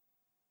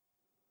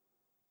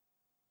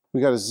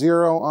 We got a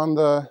 0 on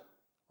the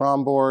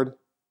ROM board.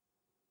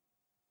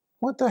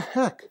 What the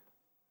heck?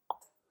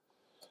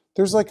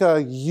 There's like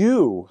a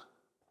U.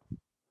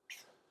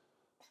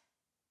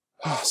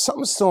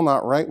 Something's still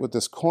not right with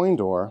this coin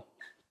door.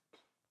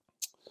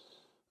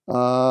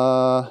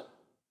 We're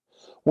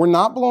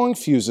not blowing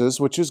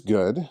fuses, which is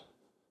good.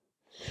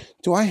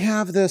 Do I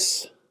have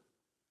this?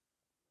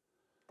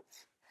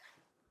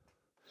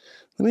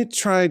 Let me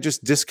try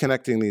just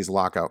disconnecting these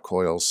lockout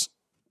coils.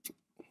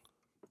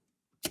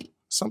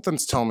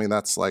 Something's telling me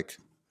that's like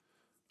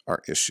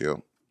our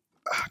issue.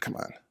 Come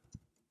on.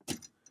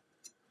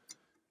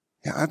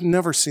 Yeah, I've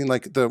never seen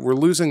like we're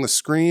losing the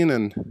screen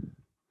and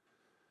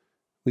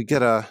we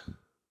get a,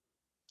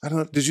 I don't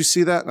know, did you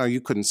see that? No,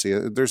 you couldn't see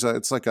it.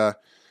 It's like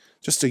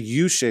just a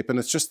U shape, and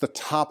it's just the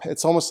top.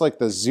 It's almost like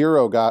the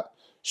 0 got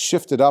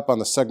shifted up on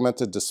the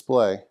segmented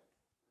display.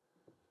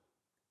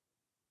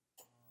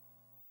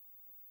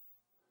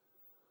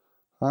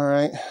 All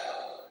right,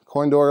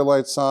 coin door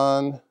lights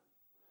on.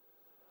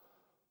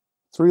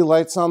 3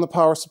 lights on the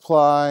power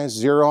supply,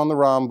 0 on the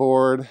ROM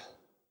board.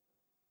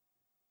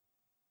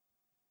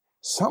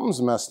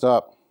 Something's messed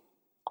up.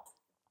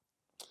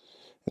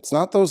 It's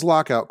not those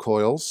lockout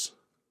coils.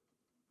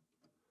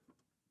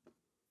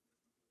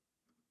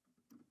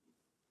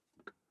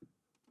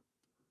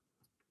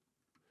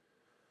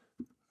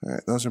 All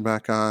right, those are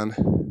back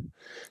on.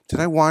 Did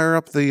I wire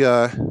up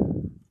the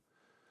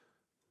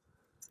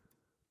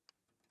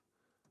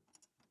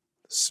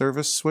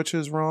service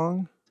switches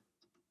wrong?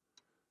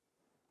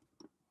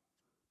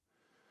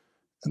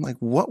 And like,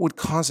 what would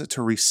cause it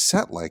to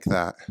reset like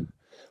that?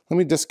 Let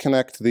me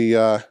disconnect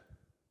the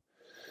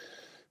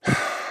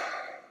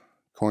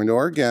coin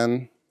door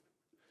again.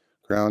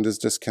 Ground is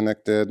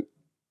disconnected.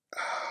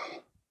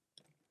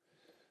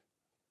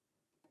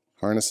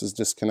 Harness is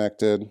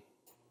disconnected.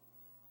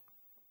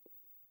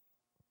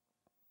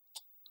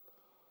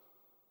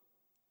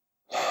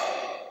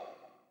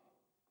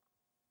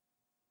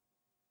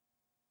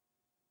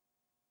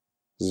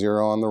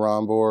 Zero on the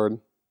ROM board.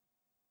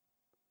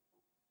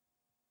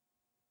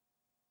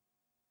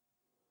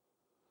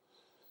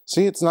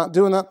 See, it's not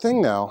doing that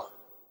thing now.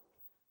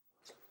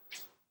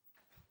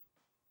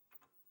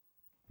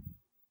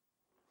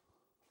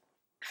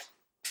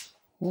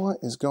 What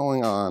is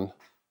going on?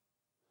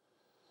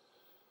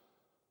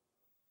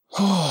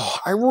 Oh,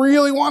 I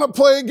really want to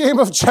play a game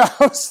of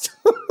Joust.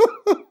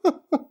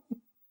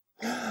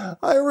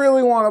 I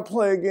really want to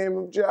play a game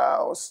of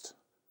Joust.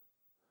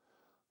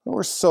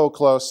 We're so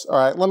close. All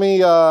right, let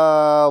me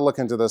look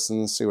into this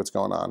and see what's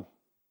going on.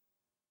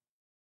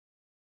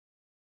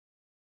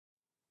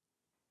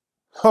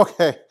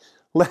 Okay,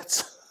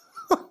 let's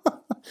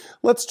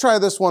try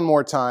this one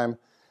more time.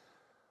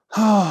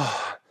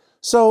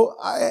 So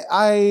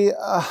I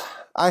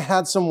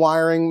had some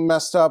wiring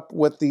messed up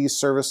with the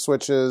service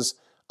switches.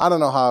 I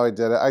don't know how I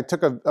did it. I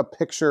took a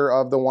picture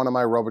of the one of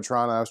my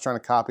Robotron, and I was trying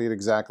to copy it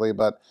exactly,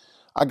 but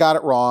I got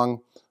it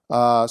wrong.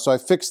 So I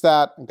fixed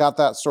that, got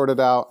that sorted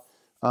out.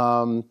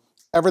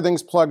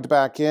 Everything's plugged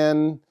back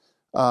in.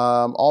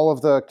 All of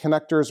the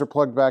connectors are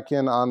plugged back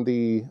in on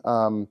the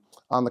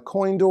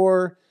coin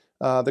door.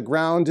 The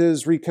ground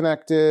is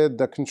reconnected.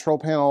 The control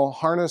panel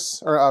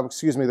harness, or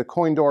excuse me, the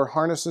coin door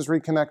harness is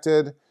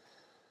reconnected.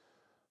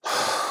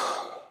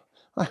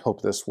 I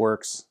hope this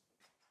works.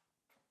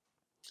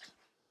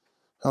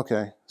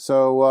 Okay,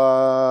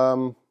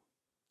 so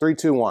 3,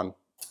 2, 1.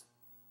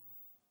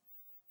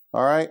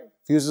 All right,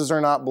 fuses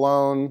are not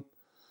blown.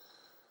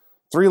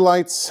 3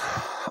 lights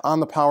on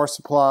the power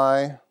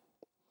supply.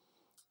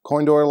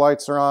 Coin door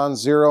lights are on,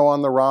 0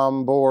 on the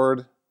ROM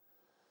board.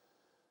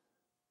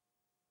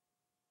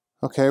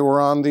 Okay,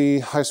 we're on the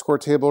high score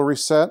table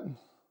reset.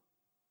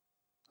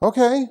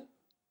 Okay.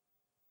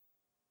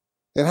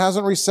 It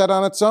hasn't reset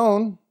on its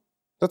own.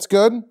 That's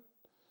good.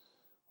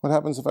 What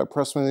happens if I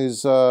press one of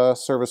these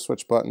service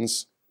switch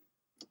buttons?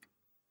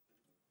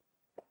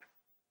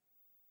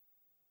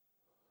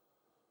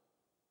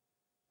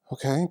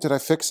 Okay, did I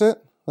fix it?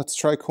 Let's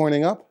try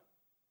coining up.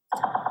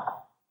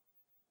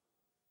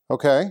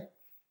 Okay.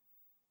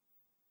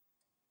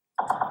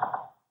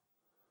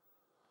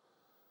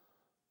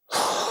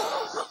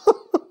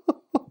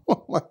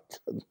 Oh my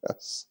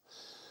goodness.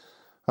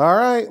 All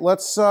right,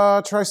 let's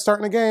try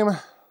starting a game.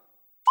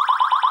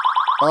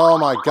 Oh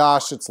my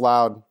gosh, it's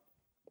loud.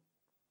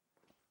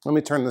 Let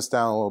me turn this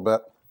down a little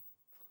bit.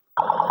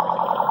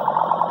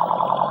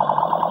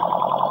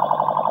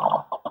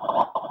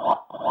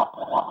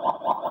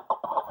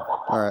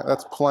 All right,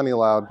 that's plenty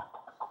loud.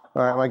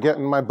 All right, am I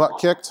getting my butt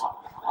kicked?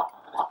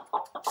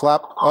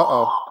 Flap,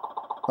 uh-oh.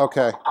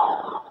 Okay.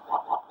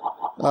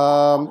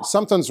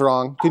 Something's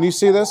wrong. Can you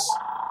see this?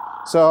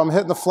 So I'm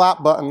hitting the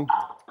flap button,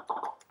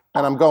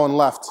 and I'm going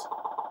left.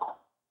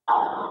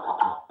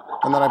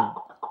 And then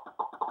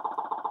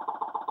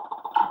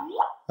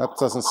that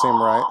doesn't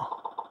seem right.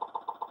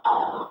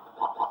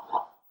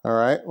 All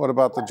right, what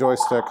about the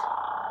joystick?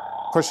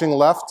 Pushing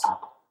left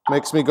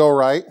makes me go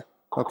right.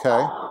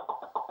 Okay.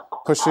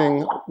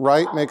 Pushing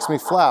right makes me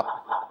flap.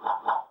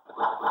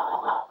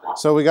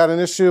 So we got an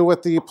issue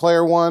with the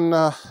player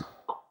 1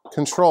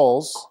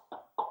 controls.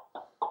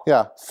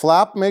 Yeah,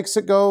 flap makes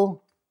it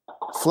go,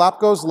 flap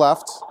goes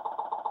left,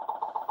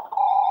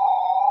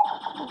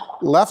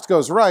 left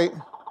goes right,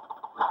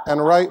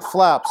 and right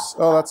flaps.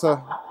 Oh, that's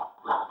a...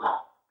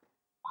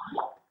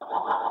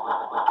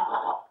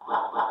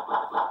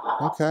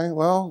 Okay,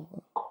 well,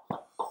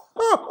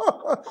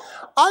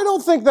 I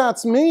don't think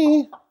that's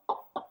me.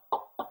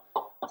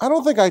 I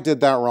don't think I did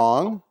that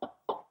wrong.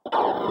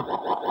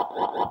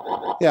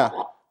 Yeah,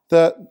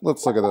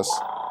 let's look at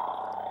this.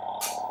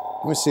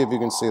 Let me see if you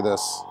can see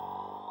this.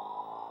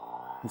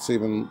 Let's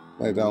even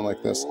lay it down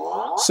like this.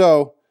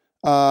 So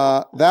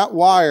that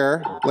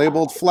wire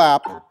labeled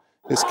flap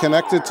is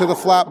connected to the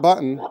flat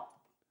button,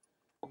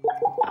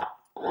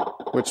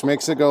 which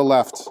makes it go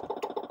left.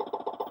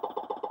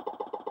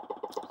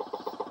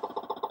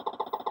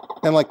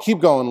 And like, keep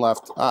going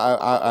left.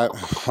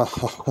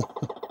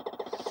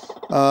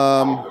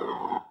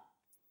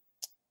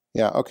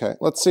 Yeah, okay.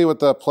 Let's see what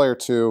the player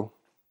 2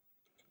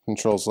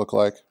 controls look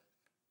like.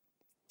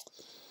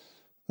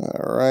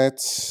 All right,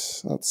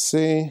 let's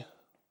see.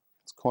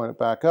 Let's coin it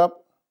back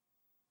up.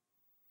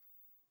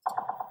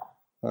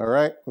 All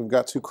right, we've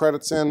got 2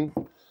 credits in.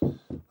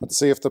 Let's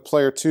see if the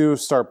player 2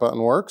 start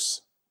button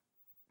works.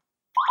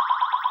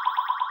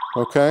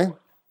 Okay.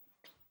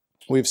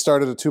 We've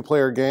started a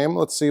 2-player game.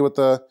 Let's see what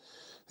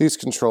these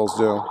controls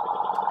do.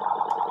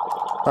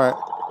 All right,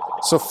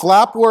 so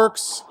flap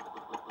works.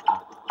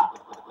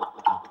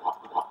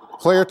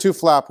 Player 2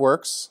 flap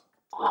works.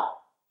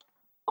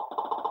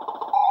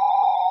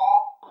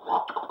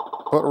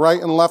 But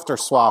right and left are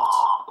swapped.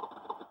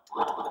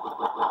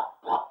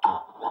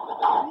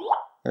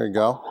 There you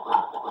go.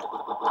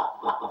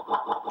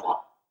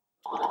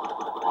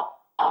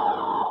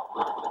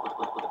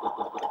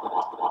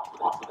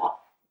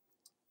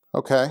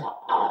 Okay.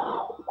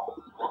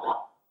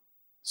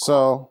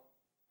 So,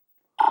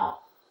 all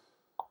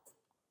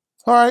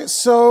right,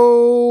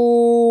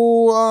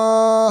 so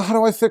how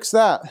do I fix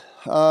that?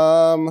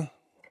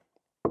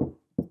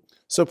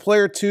 So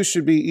player 2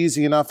 should be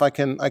easy enough. I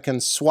can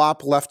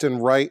swap left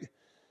and right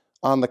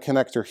on the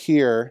connector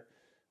here,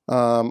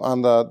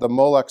 on the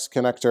Molex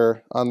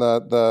connector on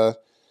the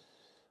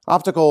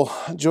optical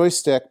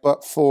joystick,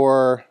 but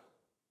for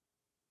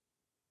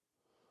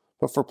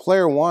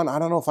player 1, I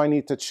don't know if I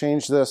need to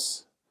change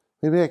this.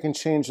 Maybe I can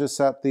change this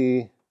at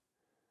the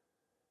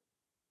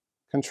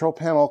control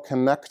panel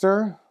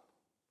connector.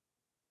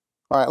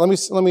 All right, let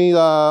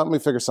me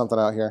figure something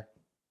out here.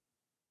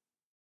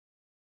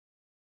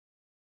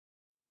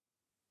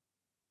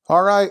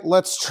 All right,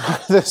 let's try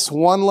this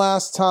one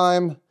last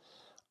time.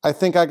 I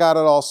think I got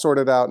it all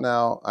sorted out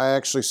now. I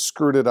actually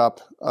screwed it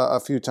up a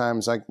few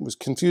times. I was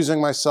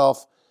confusing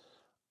myself.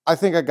 I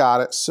think I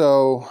got it.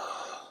 So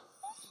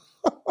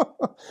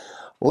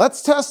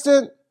let's test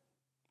it,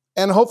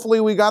 and hopefully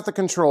we got the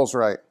controls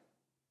right.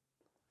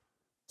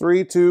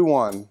 3, 2,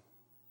 1.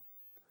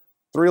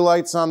 3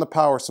 lights on the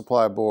power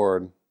supply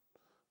board.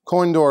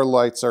 Coin door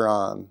lights are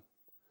on.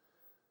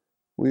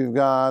 We've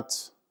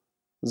got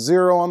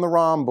 0 on the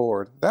ROM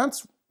board.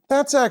 That's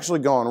actually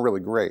going really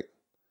great.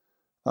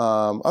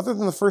 Other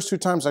than the first 2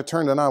 times I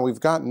turned it on,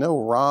 we've got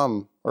no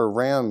ROM or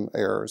RAM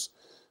errors.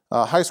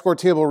 High score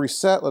table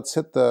reset. Let's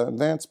hit the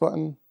advance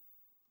button.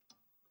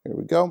 Here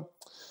we go.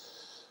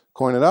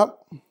 Coin it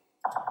up.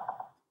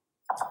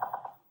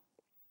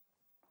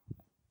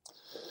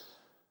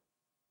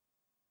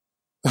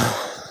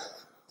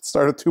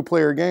 Start a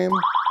 2-player game.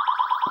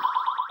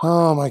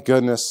 Oh my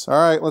goodness. All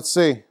right, let's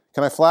see.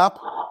 Can I flap?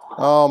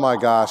 Oh my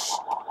gosh.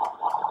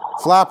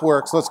 Flap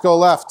works. Let's go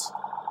left.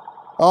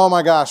 Oh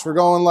my gosh, we're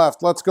going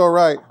left. Let's go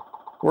right.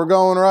 We're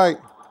going right.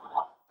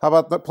 How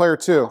about the player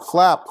 2?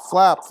 Flap,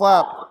 flap,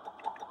 flap.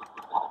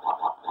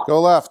 Go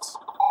left.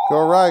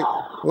 Go right.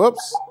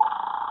 Whoops.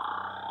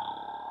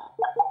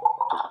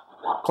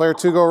 Player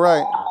 2, go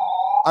right.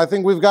 I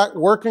think we've got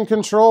working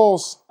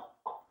controls.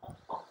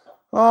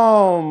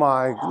 Oh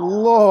my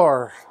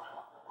Lord.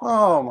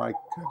 Oh my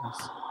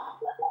goodness.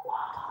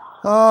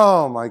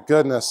 Oh my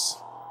goodness.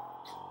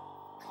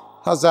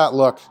 How's that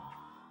look?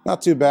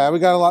 Not too bad. We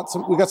got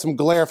some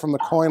glare from the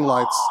coin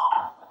lights.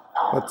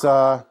 But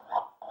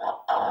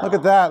look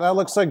at that. That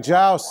looks like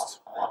Joust.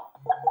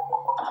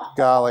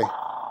 Golly.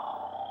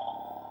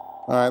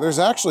 All right, there's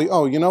actually,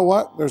 oh, you know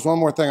what? There's one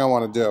more thing I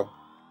want to do.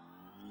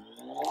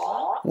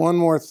 One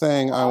more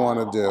thing I want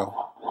to do.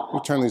 Let me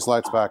turn these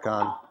lights back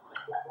on.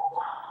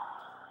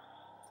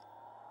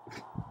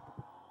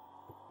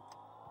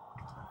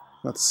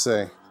 Let's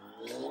see.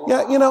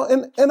 Yeah, you know,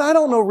 and I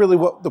don't know really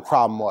what the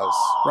problem was,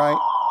 right?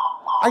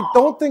 I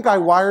don't think I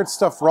wired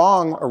stuff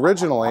wrong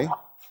originally.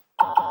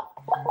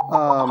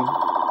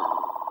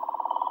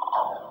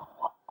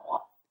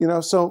 You know,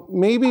 so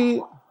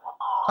maybe,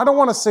 I don't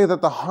want to say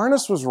that the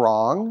harness was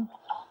wrong,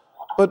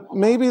 but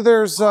maybe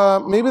there's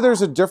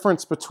a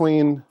difference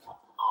between,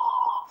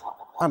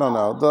 I don't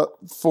know,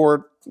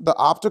 for the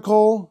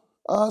optical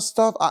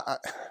stuff.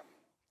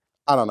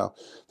 I don't know.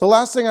 The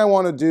last thing I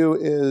want to do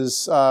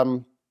is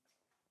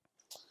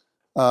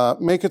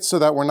make it so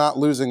that we're not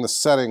losing the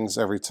settings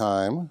every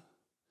time.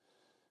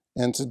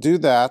 And to do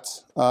that,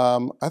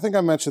 I think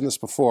I mentioned this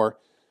before,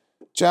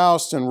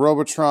 Joust and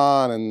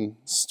Robotron and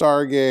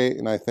Stargate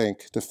and I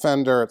think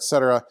Defender,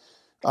 etc.,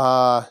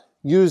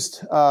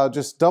 used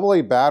just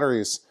AA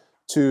batteries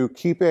to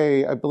keep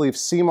I believe,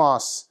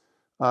 CMOS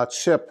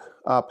chip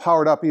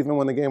powered up even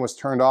when the game was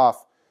turned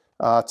off,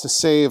 to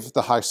save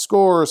the high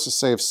scores, to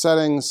save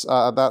settings,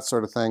 that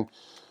sort of thing.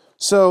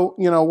 So,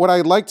 you know, what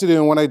I'd like to do,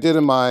 and what I did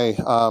in my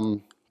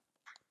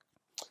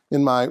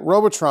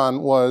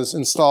Robotron was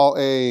install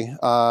an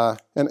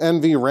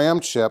NV RAM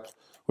chip,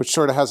 which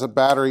sort of has a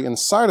battery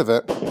inside of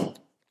it,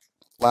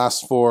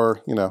 lasts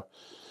for, you know,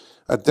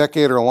 a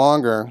decade or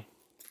longer.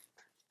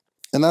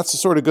 And that's a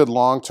sort of good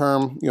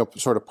long-term,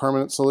 sort of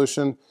permanent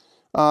solution.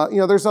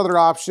 There's other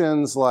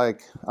options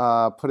like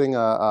putting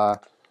a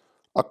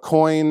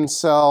coin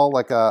cell,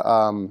 like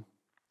a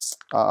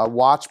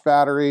watch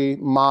battery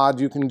mod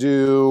you can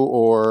do,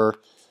 or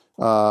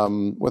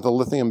with a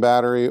lithium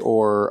battery,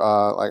 or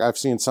like I've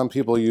seen some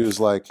people use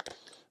like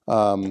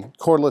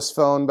cordless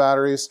phone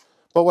batteries.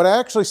 But what I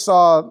actually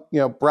saw,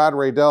 Brad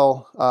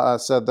Raydell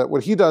said that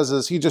what he does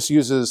is he just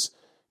uses,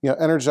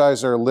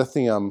 Energizer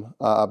lithium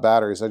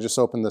batteries. I just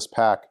opened this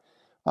pack.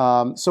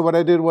 So what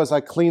I did was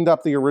I cleaned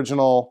up the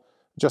original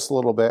just a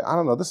little bit. I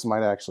don't know, this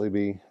might actually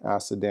be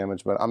acid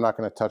damage, but I'm not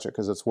going to touch it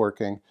because it's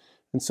working.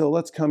 And so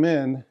let's come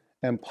in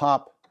and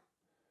pop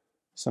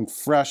some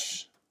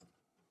fresh,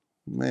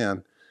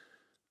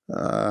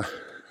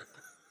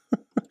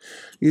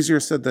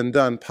 easier said than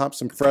done, pop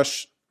some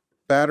fresh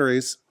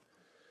batteries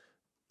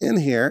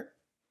in here.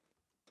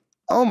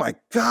 Oh my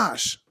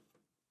gosh.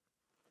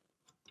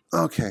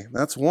 Okay,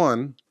 that's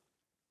one.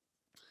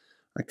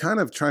 I kind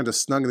of tried to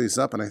snug these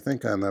up, and I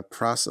think on the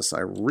process I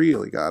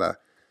really gotta,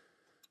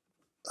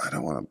 I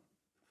don't want to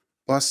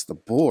bust the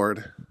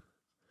board.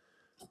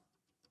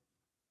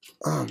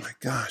 Oh my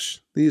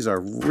gosh, these are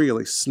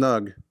really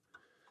snug.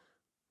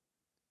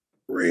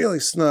 Really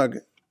snug.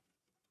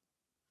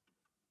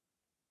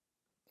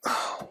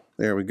 Oh,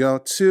 there we go,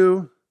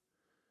 two.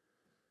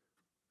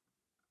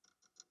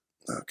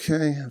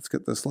 Okay, let's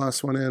get this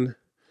last one in.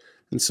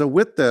 And so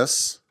with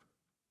this,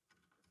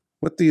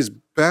 with these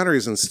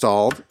batteries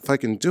installed, if I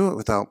can do it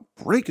without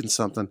breaking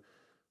something,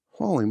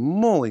 holy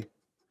moly,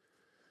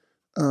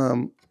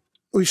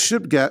 we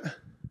should get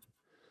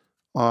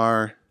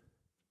our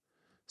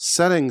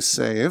settings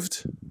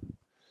saved.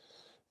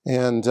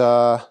 And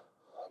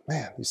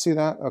man, you see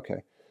that?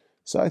 Okay,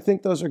 so I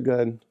think those are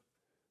good.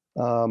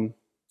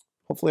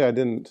 Hopefully I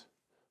didn't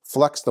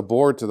flex the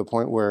board to the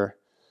point where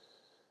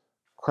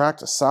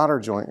cracked a solder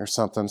joint or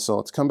something. So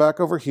let's come back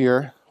over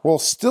here. We'll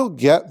still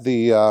get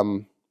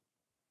the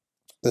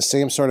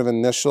same sort of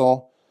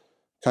initial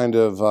kind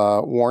of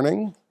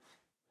warning,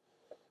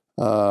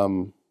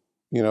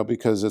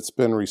 because it's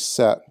been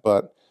reset.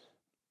 But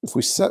if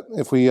we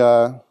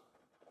there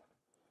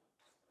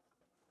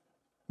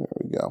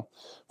we go.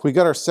 If we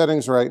got our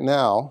settings right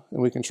now,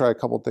 and we can try a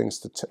couple things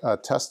to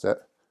test it.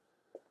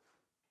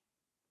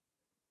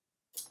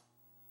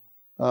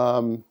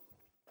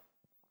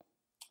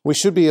 We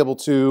should be able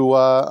to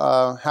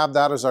have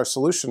that as our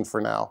solution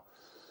for now.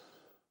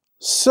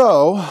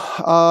 So,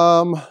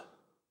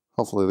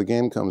 hopefully the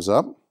game comes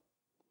up.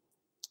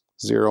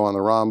 0 on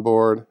the ROM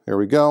board. Here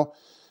we go.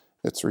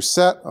 It's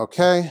reset.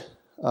 Okay.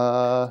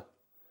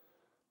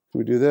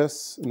 We do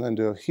this and then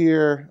do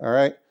here. All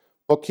right.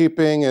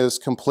 Bookkeeping is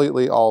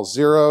completely all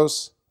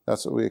zeros.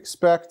 That's what we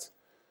expect.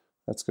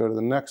 Let's go to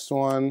the next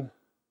one.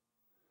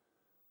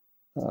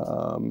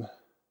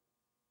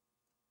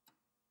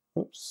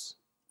 Oops.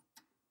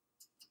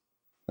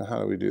 Now how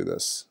do we do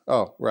this?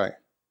 Oh, right.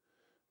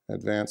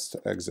 Advance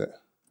to exit.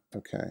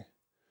 Okay.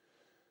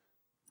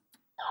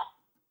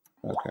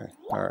 Okay.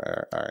 All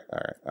right.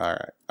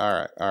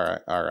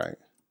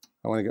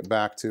 I want to get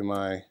back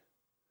to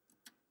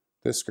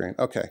this screen.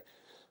 Okay.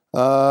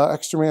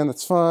 Extra man,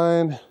 that's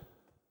fine.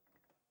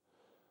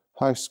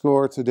 High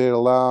score to data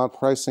allowed.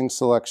 Pricing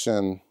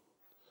selection. Can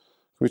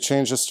we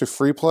change this to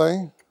free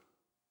play?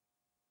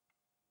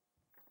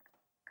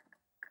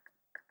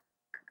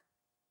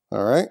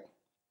 All right.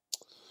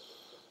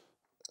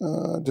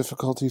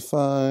 Difficulty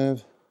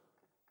 5.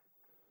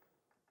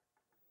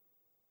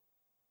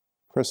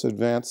 Press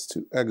advance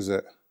to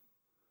exit.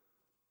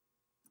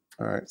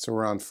 All right, so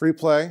we're on free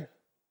play.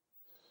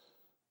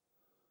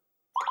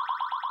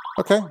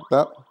 Okay,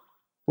 that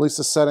at least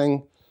the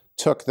setting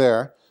took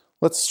there.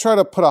 Let's try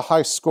to put a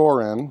high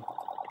score in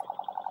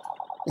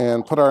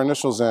and put our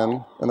initials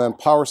in and then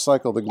power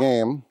cycle the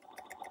game.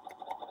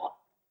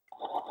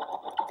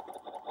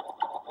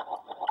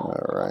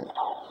 All right.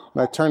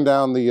 And I turned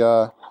down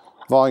the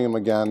volume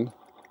again,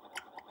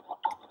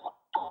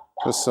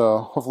 just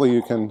so hopefully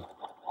you can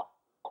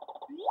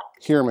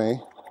hear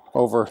me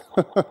over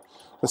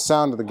the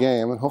sound of the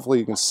game, and hopefully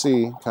you can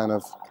see kind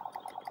of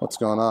what's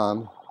going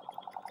on.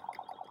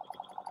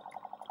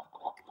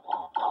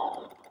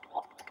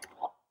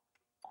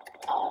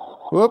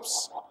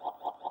 Whoops.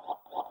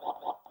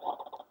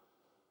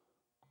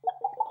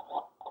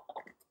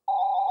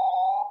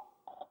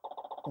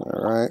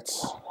 All right.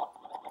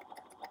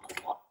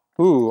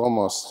 Ooh,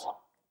 almost.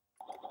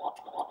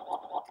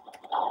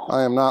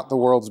 I am not the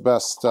world's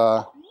best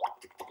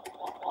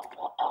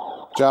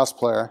joust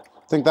player.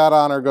 I think that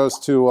honor goes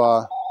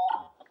to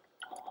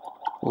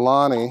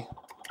Lonnie.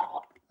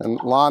 And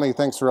Lonnie,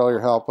 thanks for all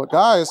your help. But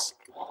guys,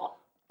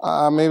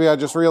 maybe I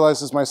just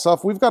realized this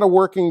myself. We've got a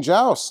working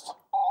joust.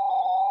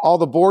 All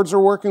the boards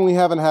are working. We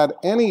haven't had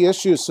any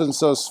issues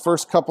since those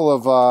first couple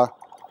of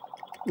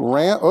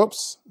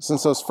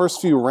since those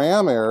first few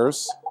RAM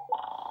errors.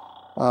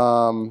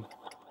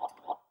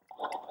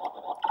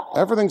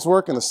 Everything's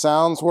working. The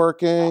sound's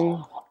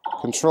working.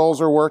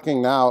 Controls are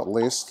working now, at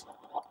least.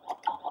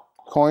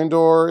 Coin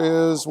door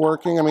is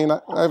working. I mean,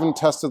 I haven't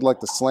tested like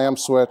the slam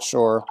switch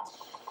or,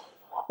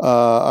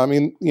 I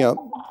mean, you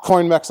know,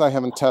 coin mechs I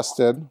haven't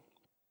tested.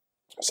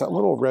 There's that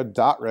little red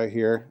dot right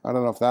here. I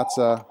don't know if that's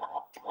a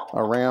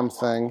RAM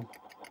thing.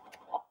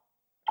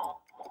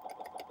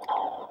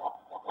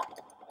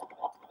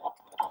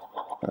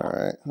 All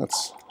right,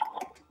 let's,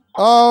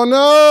 oh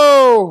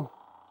no!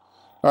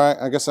 All right,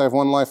 I guess I have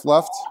one life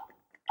left.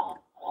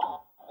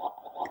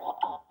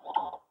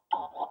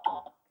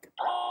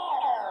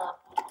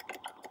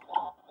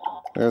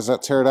 There's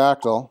that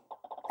pterodactyl.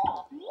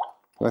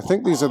 But I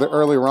think these are the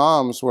early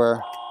ROMs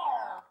where...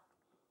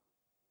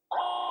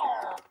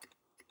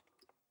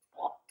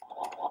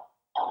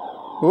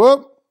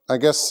 Whoop! I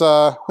guess,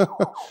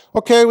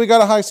 okay, we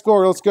got a high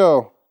score. Let's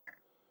go.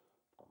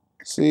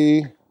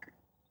 C,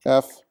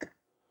 F,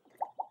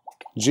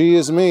 G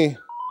is me.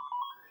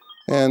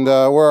 And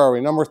where are we?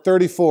 Number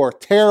 34.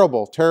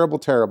 Terrible, terrible,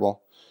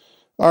 terrible.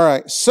 All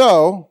right,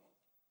 so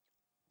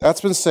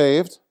that's been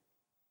saved.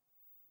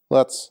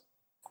 Let's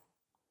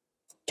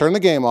turn the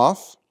game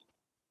off.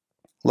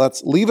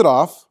 Let's leave it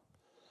off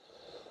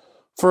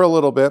for a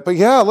little bit. But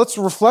yeah, let's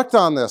reflect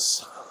on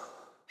this.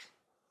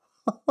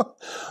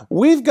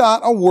 We've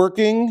got a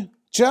working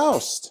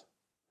Joust.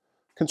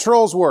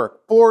 Controls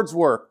work, boards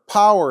work,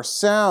 power,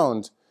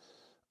 sound,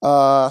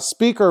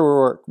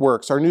 speaker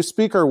works, our new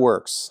speaker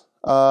works,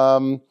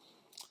 coin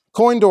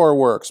door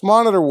works,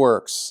 monitor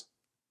works,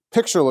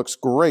 picture looks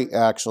great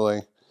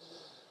actually.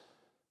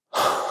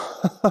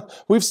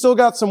 We've still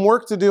got some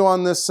work to do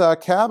on this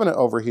cabinet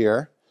over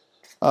here.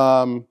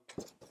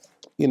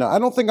 You know, I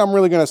don't think I'm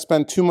really going to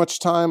spend too much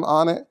time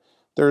on it.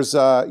 There's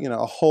you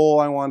know, a hole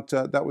I want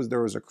to,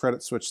 there was a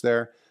credit switch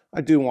there.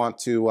 I do want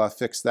to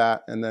fix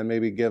that and then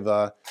maybe give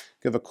a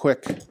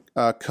quick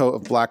coat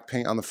of black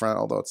paint on the front,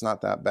 although it's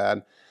not that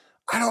bad.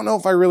 I don't know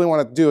if I really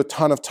want to do a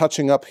ton of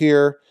touching up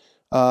here.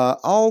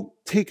 I'll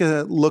take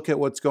a look at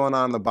what's going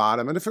on the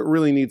bottom, and if it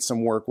really needs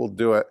some work, we'll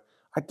do it.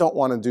 I don't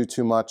want to do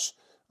too much.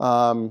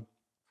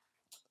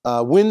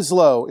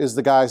 Winslow is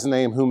the guy's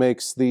name who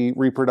makes the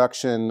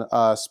reproduction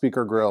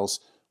speaker grills.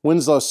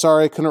 Winslow,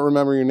 sorry I couldn't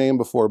remember your name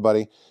before,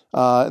 buddy.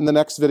 In the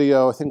next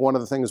video, I think one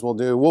of the things we'll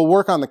do, we'll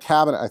work on the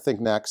cabinet, I think,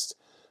 next,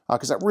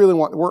 because I really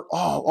want, we're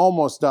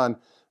almost done.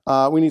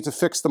 We need to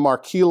fix the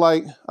marquee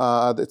light.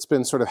 It's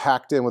been sort of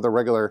hacked in with a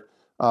regular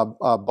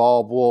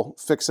bulb. We'll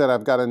fix it.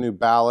 I've got a new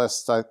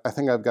ballast. I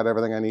think I've got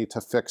everything I need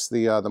to fix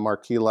the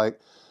marquee light.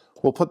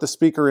 We'll put the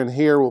speaker in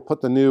here. We'll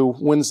put the new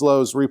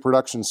Winslow's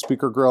reproduction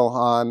speaker grill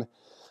on.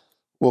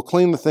 We'll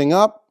clean the thing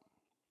up.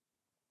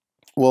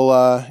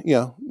 We'll, you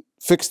know,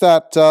 fix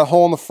that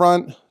hole in the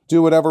front,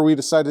 do whatever we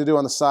decide to do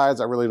on the sides.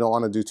 I really don't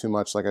want to do too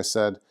much, like I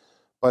said.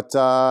 But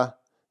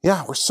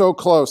yeah, we're so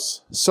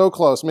close, so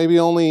close. Maybe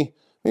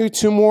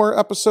 2 more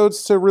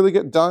episodes to really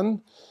get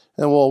done.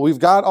 And we've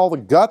got all the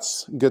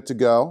guts good to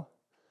go.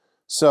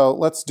 So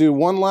let's do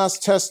one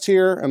last test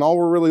here. And all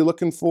we're really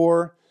looking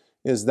for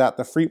is that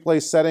the free play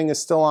setting is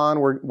still on.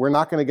 We're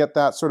not going to get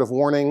that sort of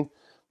warning,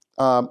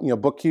 you know,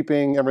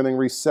 bookkeeping, everything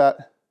reset.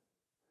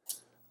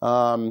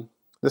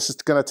 This is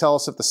going to tell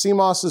us if the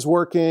CMOS is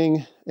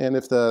working and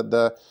if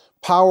the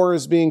power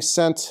is being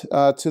sent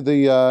to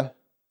the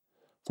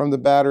from the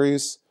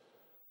batteries.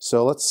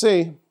 So let's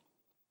see.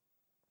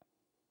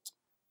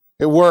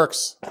 It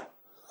works.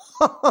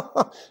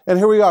 And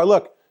here we are.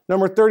 Look,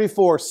 number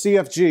 34,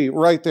 CFG,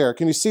 right there.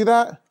 Can you see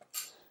that?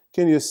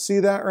 Can you see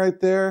that right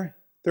there?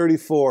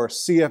 34,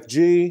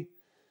 CFG.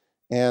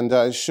 And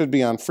it should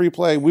be on free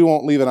play. We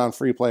won't leave it on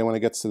free play when it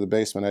gets to the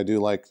basement. I do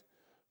like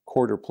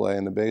quarter play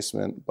in the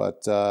basement,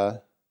 but let's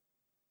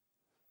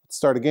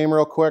start a game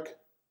real quick.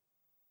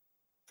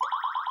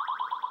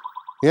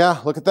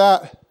 Yeah, look at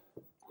that.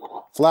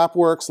 Flap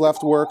works,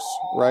 left works,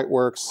 right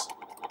works.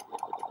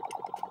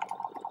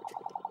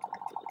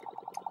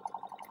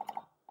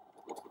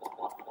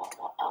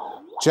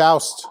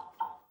 Joust.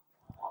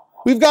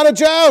 We've got a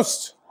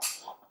joust!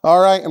 All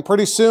right, and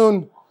pretty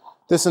soon,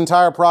 this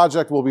entire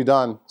project will be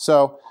done.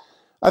 So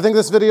I think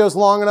this video is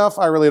long enough.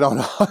 I really don't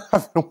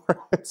know.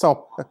 It's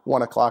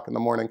 1 o'clock in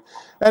the morning.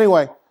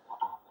 Anyway,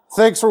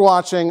 thanks for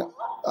watching.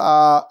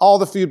 All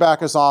the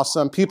feedback is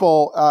awesome.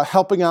 People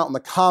helping out in the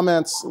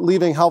comments,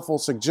 leaving helpful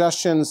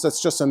suggestions.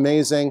 That's just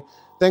amazing.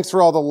 Thanks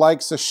for all the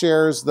likes, the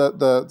shares,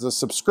 the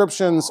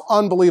subscriptions,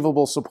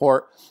 unbelievable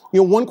support. You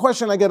know, one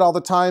question I get all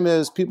the time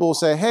is people will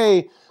say,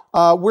 hey,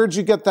 where'd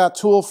you get that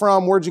tool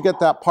from? Where'd you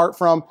get that part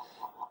from?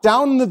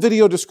 Down in the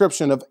video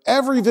description of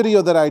every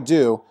video that I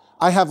do,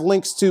 I have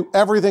links to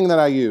everything that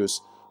I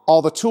use.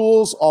 All the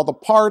tools, all the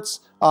parts,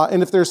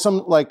 and if there's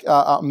some like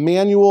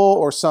manual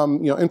or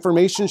some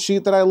information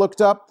sheet that I looked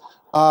up,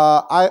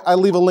 I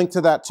leave a link to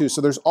that too.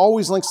 So there's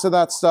always links to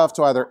that stuff,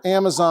 to either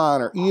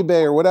Amazon or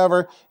eBay or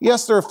whatever.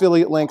 Yes, they're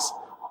affiliate links.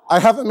 I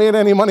haven't made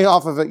any money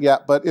off of it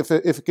yet, but if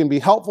it can be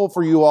helpful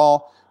for you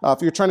all,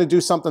 if you're trying to do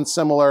something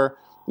similar,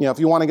 if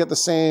you want to get the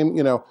same,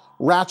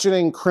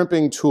 ratcheting,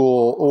 crimping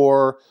tool,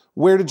 or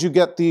where did you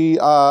get the,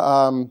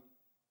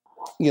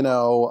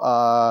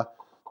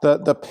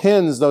 the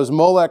pins, those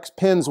Molex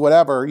pins,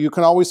 whatever, you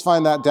can always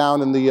find that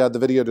down in the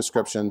video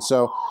description.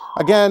 So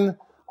again,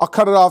 I'll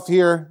cut it off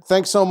here.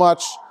 Thanks so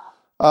much.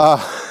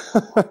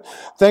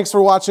 Thanks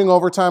for watching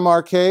Overtime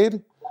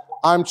Arcade.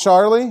 I'm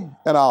Charlie,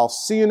 and I'll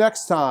see you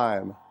next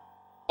time.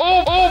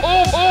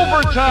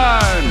 Overtime!